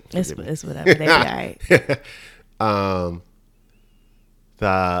heard that. It's whatever. They be all right.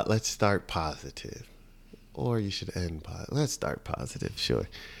 Let's start positive. Or you should end positive. Let's start positive, sure.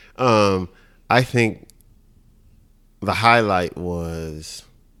 I think the highlight was,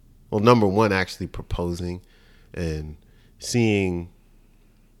 well, number one, actually proposing and seeing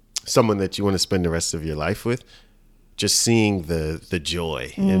someone that you want to spend the rest of your life with, just seeing the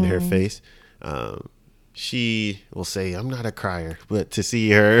joy in her face. She will say, I'm not a crier, but to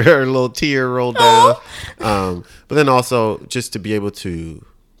see her little tear roll down. But then also just to be able to,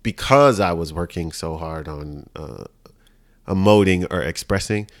 because I was working so hard on emoting or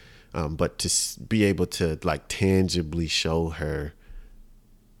expressing, but to be able to like tangibly show her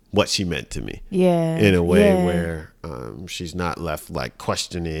what she meant to me. Yeah. In a way where she's not left like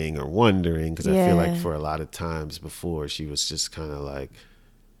questioning or wondering. Because I feel like for a lot of times before, she was just kind of like,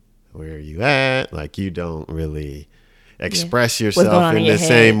 where are you at? Like you don't really express yourself in the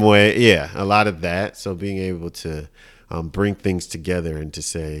same way. Yeah, a lot of that. So being able to bring things together and to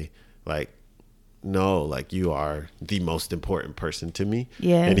say like, no, like you are the most important person to me.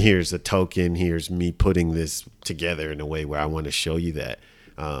 Yeah. And here's a token. Here's me putting this together in a way where I want to show you that.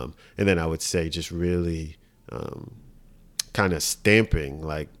 And then I would say just really kind of stamping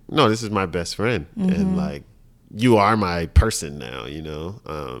like, no, this is my best friend. And like, you are my person now, you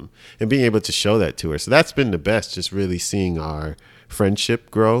know, and being able to show that to her. So that's been the best, just really seeing our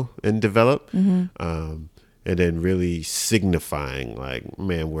friendship grow and develop. And then really signifying like,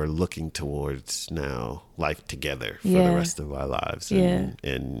 man, we're looking towards now life together for the rest of our lives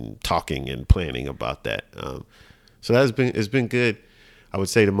and talking and planning about that. So it's been good. I would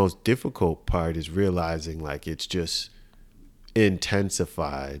say the most difficult part is realizing like it's just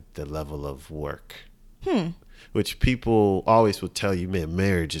intensified the level of work, which people always will tell you, man,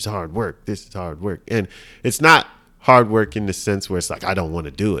 marriage is hard work. This is hard work. And it's not hard work in the sense where it's like, I don't want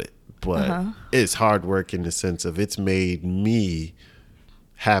to do it. But it's hard work in the sense of it's made me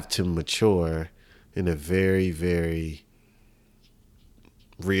have to mature in a very, very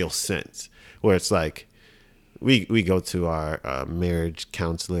real sense. Where it's like we go to our marriage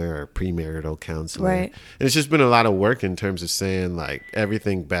counselor or premarital counselor. Right. And it's just been a lot of work in terms of saying like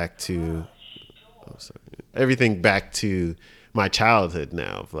everything back to my childhood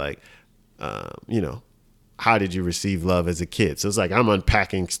now. Of like, you know, how did you receive love as a kid? So it's like I'm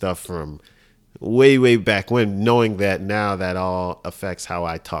unpacking stuff from way, way back when, knowing that now that all affects how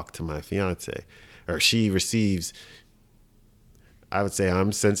I talk to my fiance. Or she receives, I would say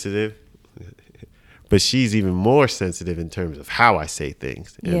I'm sensitive, but she's even more sensitive in terms of how I say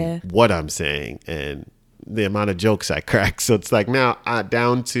things and what I'm saying and the amount of jokes I crack. So it's like now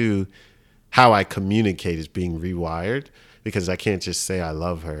down to how I communicate is being rewired. Because I can't just say I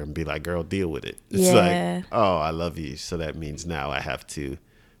love her and be like, girl, deal with it. It's like, oh, I love you. So that means now I have to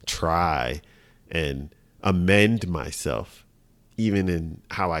try and amend myself, even in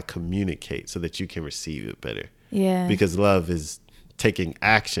how I communicate so that you can receive it better. Yeah. Because love is taking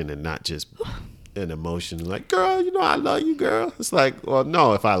action and not just an emotion like, girl, you know, I love you, girl. It's like, well,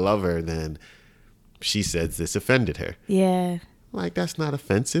 no, if I love her, then she says this offended her. Yeah. Like, that's not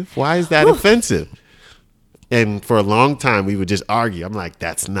offensive. Why is that offensive? And for a long time, we would just argue. I'm like,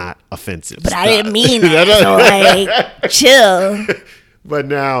 that's not offensive. But I didn't mean that. So, like, chill. But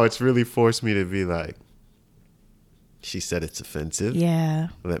now it's really forced me to be like, She said it's offensive. Yeah.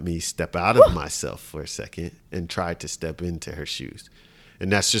 Let me step out of myself for a second and try to step into her shoes.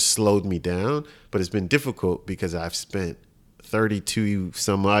 And that's just slowed me down. But it's been difficult because I've spent 32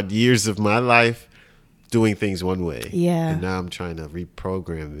 some odd years of my life doing things one way. Yeah. And now I'm trying to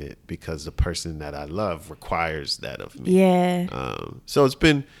reprogram it because the person that I love requires that of me. Yeah. So it's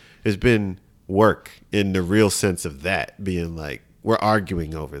been work in the real sense of that, being like, we're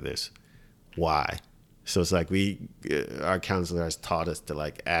arguing over this. Why? So it's like our counselor has taught us to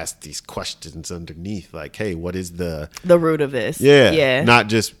like ask these questions underneath, like, hey, what is the root of this? Yeah. Not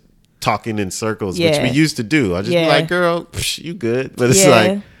just talking in circles, which we used to do. I just be like, girl, you good. But it's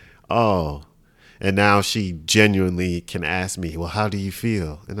like, oh. And now she genuinely can ask me, well, how do you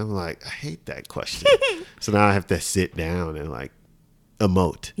feel? And I'm like, I hate that question. So now I have to sit down and like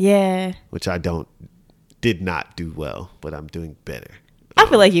emote. Yeah. Which I did not do well, but I'm doing better. I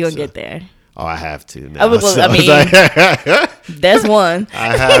feel like you're going to get there. Oh, I have to now. That's one.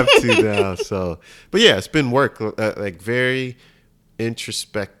 I have to now. So, but yeah, it's been work, like very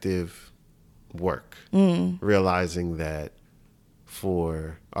introspective work, realizing that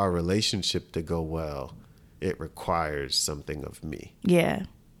for our relationship to go well, it requires something of me. Yeah.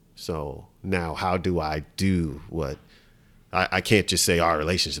 So now how do I do what I can't just say our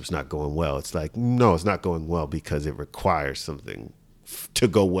relationship's not going well. It's like, no, it's not going well because it requires something to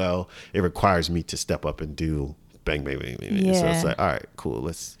go well. It requires me to step up and do bang, bang, bang, bang. Yeah. So it's like, all right, cool.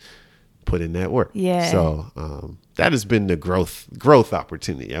 Let's put in that work. Yeah. So that has been the growth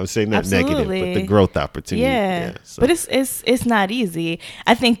opportunity. I would say not negative, but the growth opportunity. Yeah. So. But it's not easy.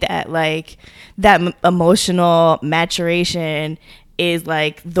 I think that like that emotional maturation is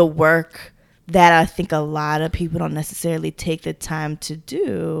like the work that I think a lot of people don't necessarily take the time to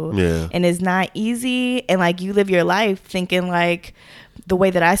do. Yeah. And it's not easy. And like you live your life thinking like the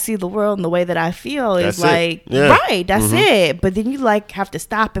way that I see the world and the way that I feel is like, right, that's it. But then you like have to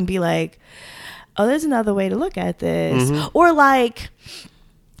stop and be like, oh, there's another way to look at this. Or like,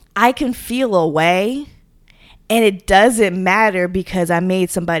 I can feel a way and it doesn't matter because I made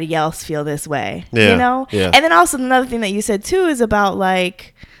somebody else feel this way, you know? Yeah. And then also another thing that you said too is about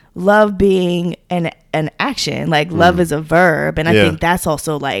like love being an action, like love is a verb. And I think that's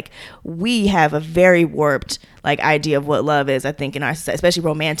also like, we have a very warped like idea of what love is, I think, in our society, especially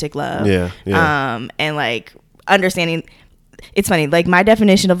romantic love. And like understanding, it's funny, like my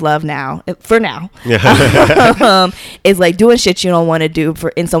definition of love now, is like doing shit you don't want to do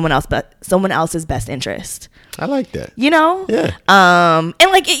in someone else's best interest. I like that. You know? Yeah.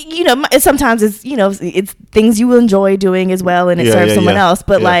 And like, sometimes it's, it's things you enjoy doing as well and it serves someone else.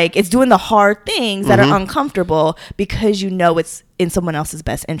 But like, it's doing the hard things that are uncomfortable because it's in someone else's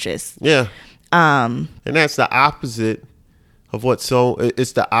best interest. Yeah. And that's the opposite of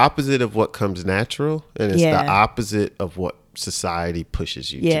it's the opposite of what comes natural. And it's the opposite of what society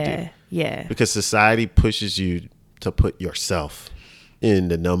pushes you to do. Yeah. Because society pushes you to put yourself in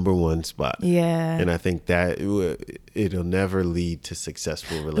the number one spot. Yeah. And I think that it'll never lead to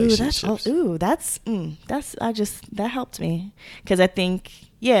successful relationships. That helped me. Because I think,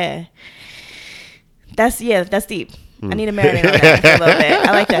 that's deep. I need to marinate on that for a little bit.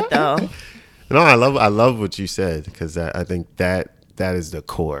 I like that though. No, I love what you said because I think that is the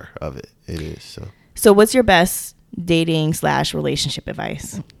core of it. It is. So what's your best dating / relationship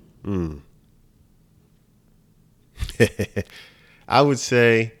advice? I would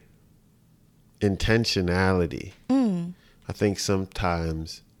say intentionality. I think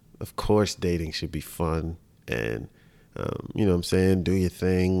sometimes, of course, dating should be fun and, you know what I'm saying, do your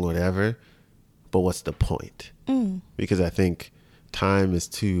thing, whatever. But what's the point? Because I think time is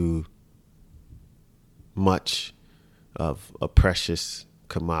too much of a precious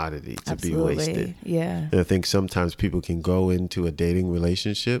commodity to be wasted. Yeah. And I think sometimes people can go into a dating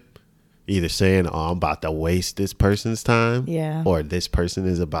relationship either saying, oh, I'm about to waste this person's time, or this person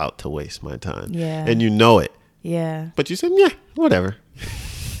is about to waste my time. Yeah. And you know it. Yeah. But you said, whatever.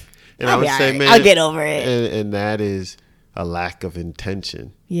 And I would say, man, I'll get over it. And that is a lack of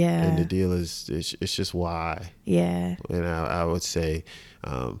intention. Yeah. And the deal is, it's just why. Yeah. And I would say,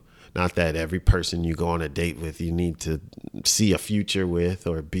 not that every person you go on a date with, you need to see a future with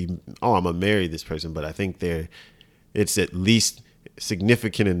or be, I'm going to marry this person. But I think it's at least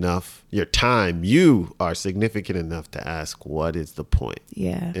significant enough, you are significant enough to ask, what is the point?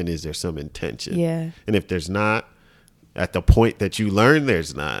 Yeah. And is there some intention? Yeah. And if there's not, at the point that you learn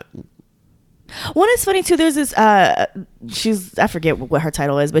there's not. Well, it's funny too, there's this, I forget what her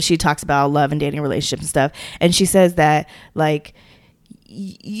title is, but she talks about love and dating relationships and stuff. And she says that like,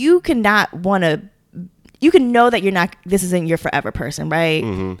 you can know that this isn't your forever person, right?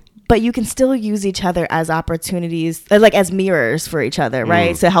 Mm-hmm. but you can still use each other as opportunities, like as mirrors for each other,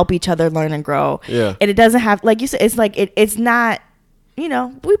 right? To help each other learn and grow. Yeah. And it doesn't have, like you said, it's like it's not, you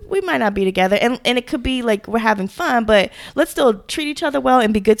know, we might not be together, and it could be like we're having fun, but let's still treat each other well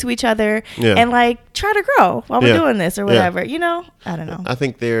and be good to each other, and like try to grow while we're doing this or whatever. You know, I don't know. I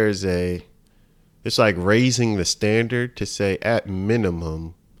think it's like raising the standard to say, at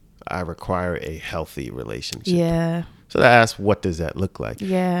minimum, I require a healthy relationship. Yeah. So I ask, what does that look like?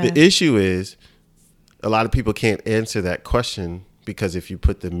 Yeah. The issue is a lot of people can't answer that question because if you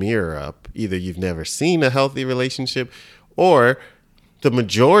put the mirror up, either you've never seen a healthy relationship, or the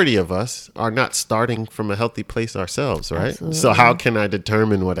majority of us are not starting from a healthy place ourselves, right? Absolutely. So how can I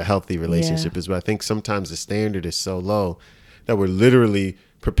determine what a healthy relationship is? But I think sometimes the standard is so low that we're literally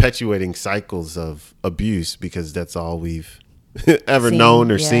perpetuating cycles of abuse because that's all we've ever known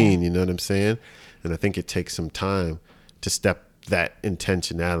or seen. You know what I'm saying? And I think it takes some time to step that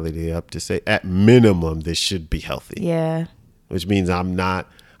intentionality up to say, at minimum, this should be healthy. Yeah. Which means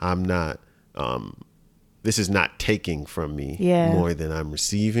this is not taking from me more than I'm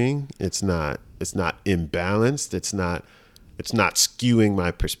receiving. It's not imbalanced. It's not skewing my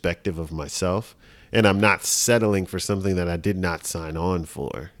perspective of myself. And I'm not settling for something that I did not sign on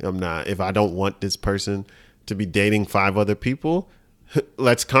for. If I don't want this person to be dating 5 other people,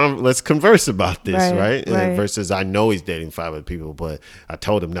 let's converse about this, right? Versus I know he's dating 5 other people, but I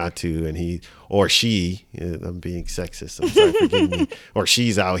told him not to, and he or she, I'm being sexist, I'm sorry, forgive me, or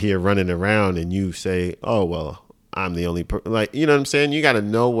she's out here running around, and you say, oh, well, I'm the only person. Like, you know what I'm saying? You got to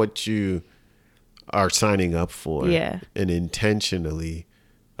know what you are signing up for, and intentionally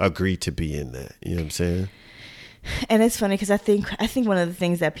agree to be in that. You know what I'm saying? And it's funny because I think one of the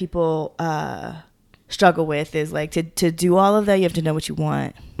things that people struggle with is like to do all of that, you have to know what you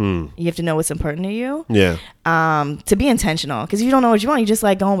want. You have to know what's important to you. Yeah. To be intentional, because if you don't know what you want, you just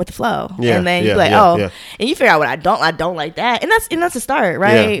like going with the flow. Yeah. And then you're like, and you figure out what I don't like that, and that's a start,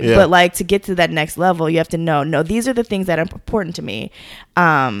 right? Yeah. But like to get to that next level, you have to know these are the things that are important to me.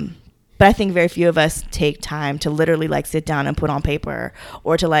 But I think very few of us take time to literally like sit down and put on paper,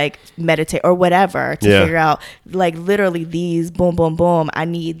 or to like meditate or whatever to figure out like literally these boom, boom, boom. I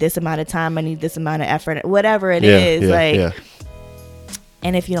need this amount of time. I need this amount of effort, whatever it is.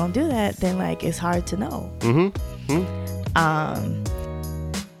 And if you don't do that, then like it's hard to know.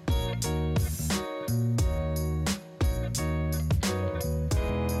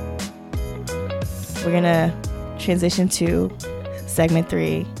 We're going to transition to segment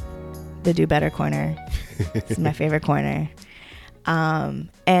 3. The Do Better corner. It's my favorite corner.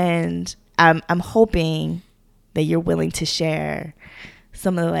 And I'm hoping that you're willing to share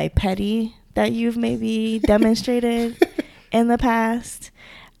some of the like petty that you've maybe demonstrated in the past.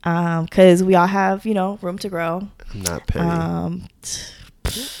 Because we all have, room to grow. I'm not petty.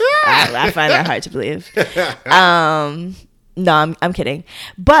 I find that hard to believe. No, I'm kidding.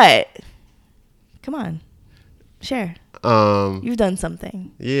 But come on, share. You've done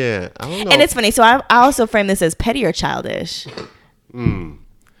something. Yeah, I don't know. And it's funny. So I also frame this as petty or childish.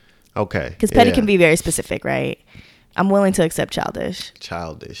 Okay. Because petty can be very specific, right? I'm willing to accept childish.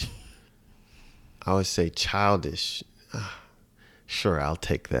 Childish. I would say childish. Sure, I'll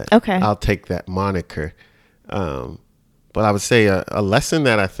take that. Okay. I'll take that moniker. But I would say a lesson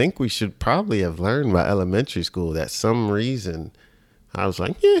that I think we should probably have learned by elementary school, that some reason I was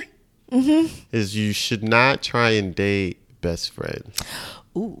like, is you should not try and date best friends.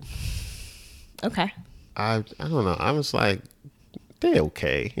 Ooh. Okay. I don't know. I was like, they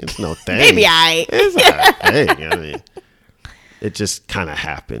okay. It's no thing. Maybe It's a thing. I mean, it just kind of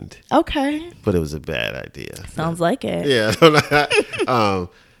happened. Okay. But it was a bad idea. Sounds like it. Yeah.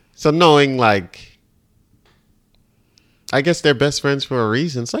 So knowing like, I guess they're best friends for a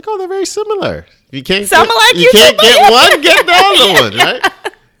reason. It's like, oh, they're very similar. You can't get one, get the other one, right?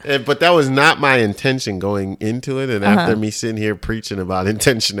 But that was not my intention going into it. And after me sitting here preaching about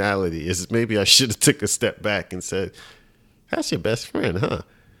intentionality, is maybe I should have took a step back and said, that's your best friend, huh?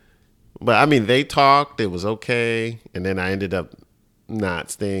 But I mean, they talked, it was okay. And then I ended up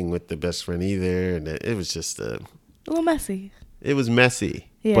not staying with the best friend either. And it was just a little messy. It was messy.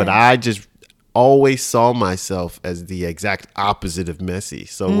 Yeah. But I just always saw myself as the exact opposite of messy.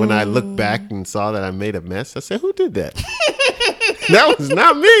 So when I looked back and saw that I made a mess, I said, who did that? That was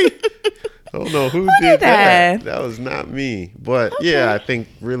not me. I don't know who did that. That was not me. But yeah, I think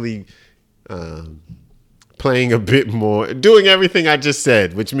really playing a bit more, doing everything I just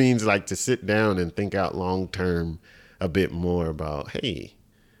said, which means like to sit down and think out long term a bit more about, hey,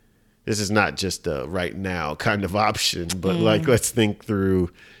 this is not just a right now kind of option, but like let's think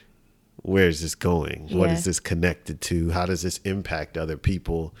through, where is this going? What is this connected to? How does this impact other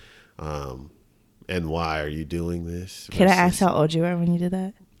people? And why are you doing this? Can I ask how old you were when you did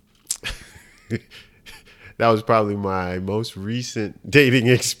that? That was probably my most recent dating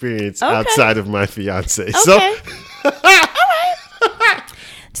experience Okay. outside of my fiance. Okay. So, All right.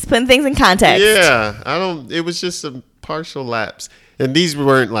 Just putting things in context. yeah, it was just a partial lapse. And these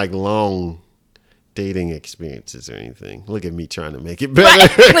weren't like long dating experiences or anything. Look at me trying to make it better.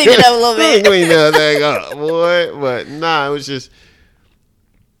 Right. Clean it up a little bit. Clean that thing up, boy. But nah, it was just,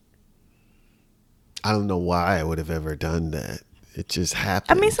 I don't know why I would have ever done that. It just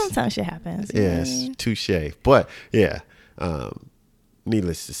happened. I mean, sometimes shit happens. Yes, touche. But yeah,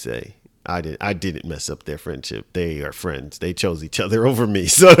 needless to say, I didn't mess up their friendship. They are friends. They chose each other over me,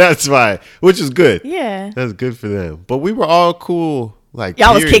 so that's why, which is good. Yeah, that's good for them. But we were all cool. Like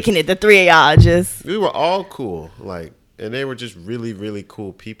y'all was kicking it. The three of y'all just. We were all cool. Like, and they were just really, really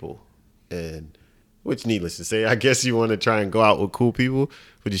cool people. And which, needless to say, I guess you want to try and go out with cool people,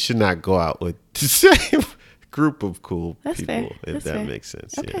 but you should not go out with the same group of cool people, fair. if That's that fair. makes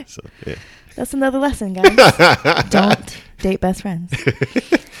sense. Okay. Yeah. So yeah. That's another lesson, guys. Don't date best friends.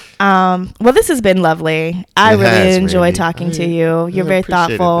 Well, this has been lovely. I really enjoy Randy. talking to you. You're very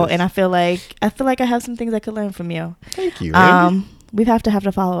appreciated thoughtful, this. and I feel like I have some things I could learn from you. Thank you, Randy. We have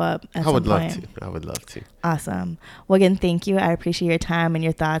to follow up at some I would point. love to. Awesome. Well, again, thank you. I appreciate your time and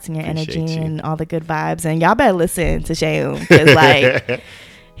your thoughts and your Appreciate energy you. and all the good vibes. And y'all better listen to Shaun because like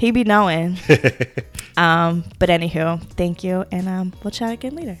he be knowing. But anywho, thank you, and we'll chat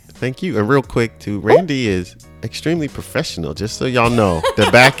again later. Thank you. And real quick, too, Randy is extremely professional. Just so y'all know, the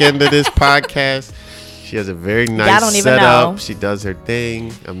back end of this podcast, she has a very nice don't even setup. know. She does her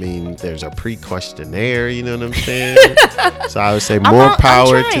thing. I mean, there's a pre-questionnaire. You know what I'm saying? So I would say more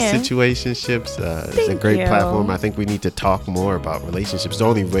power to trying. situationships. It's a Thank great you. platform. I think we need to talk more about relationships. The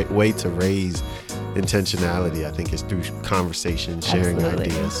only way to raise intentionality, I think, is through conversation, sharing Absolutely.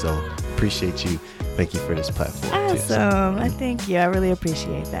 ideas. So appreciate you. Thank you for this platform. too. So, Awesome. I thank you. I really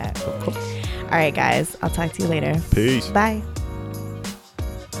appreciate that. of course. All right, guys. I'll talk to you later. Peace. Bye.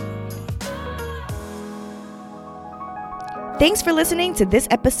 Thanks for listening to this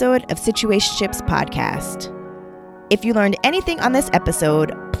episode of Situationships Podcast. If you learned anything on this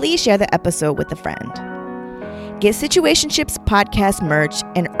episode, please share the episode with a friend. Get Situationships Podcast merch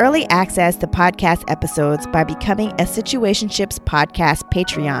and early access to podcast episodes by becoming a Situationships Podcast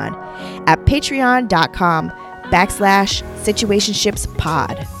Patreon at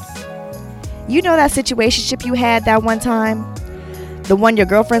patreon.com/situationshipspod. You know that situationship you had that one time? The one your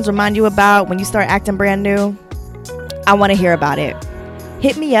girlfriends remind you about when you start acting brand new? I want to hear about it.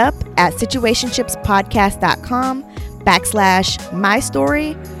 Hit me up at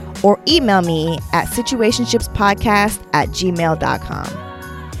situationshipspodcast.com/mystory or email me at situationshipspodcast@gmail.com.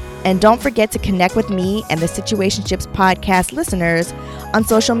 And don't forget to connect with me and the Situationships Podcast listeners on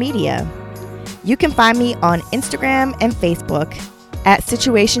social media. You can find me on Instagram and Facebook at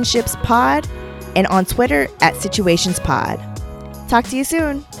situationshipspod and on Twitter at situationspod. Talk to you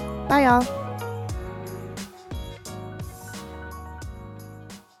soon. Bye, y'all.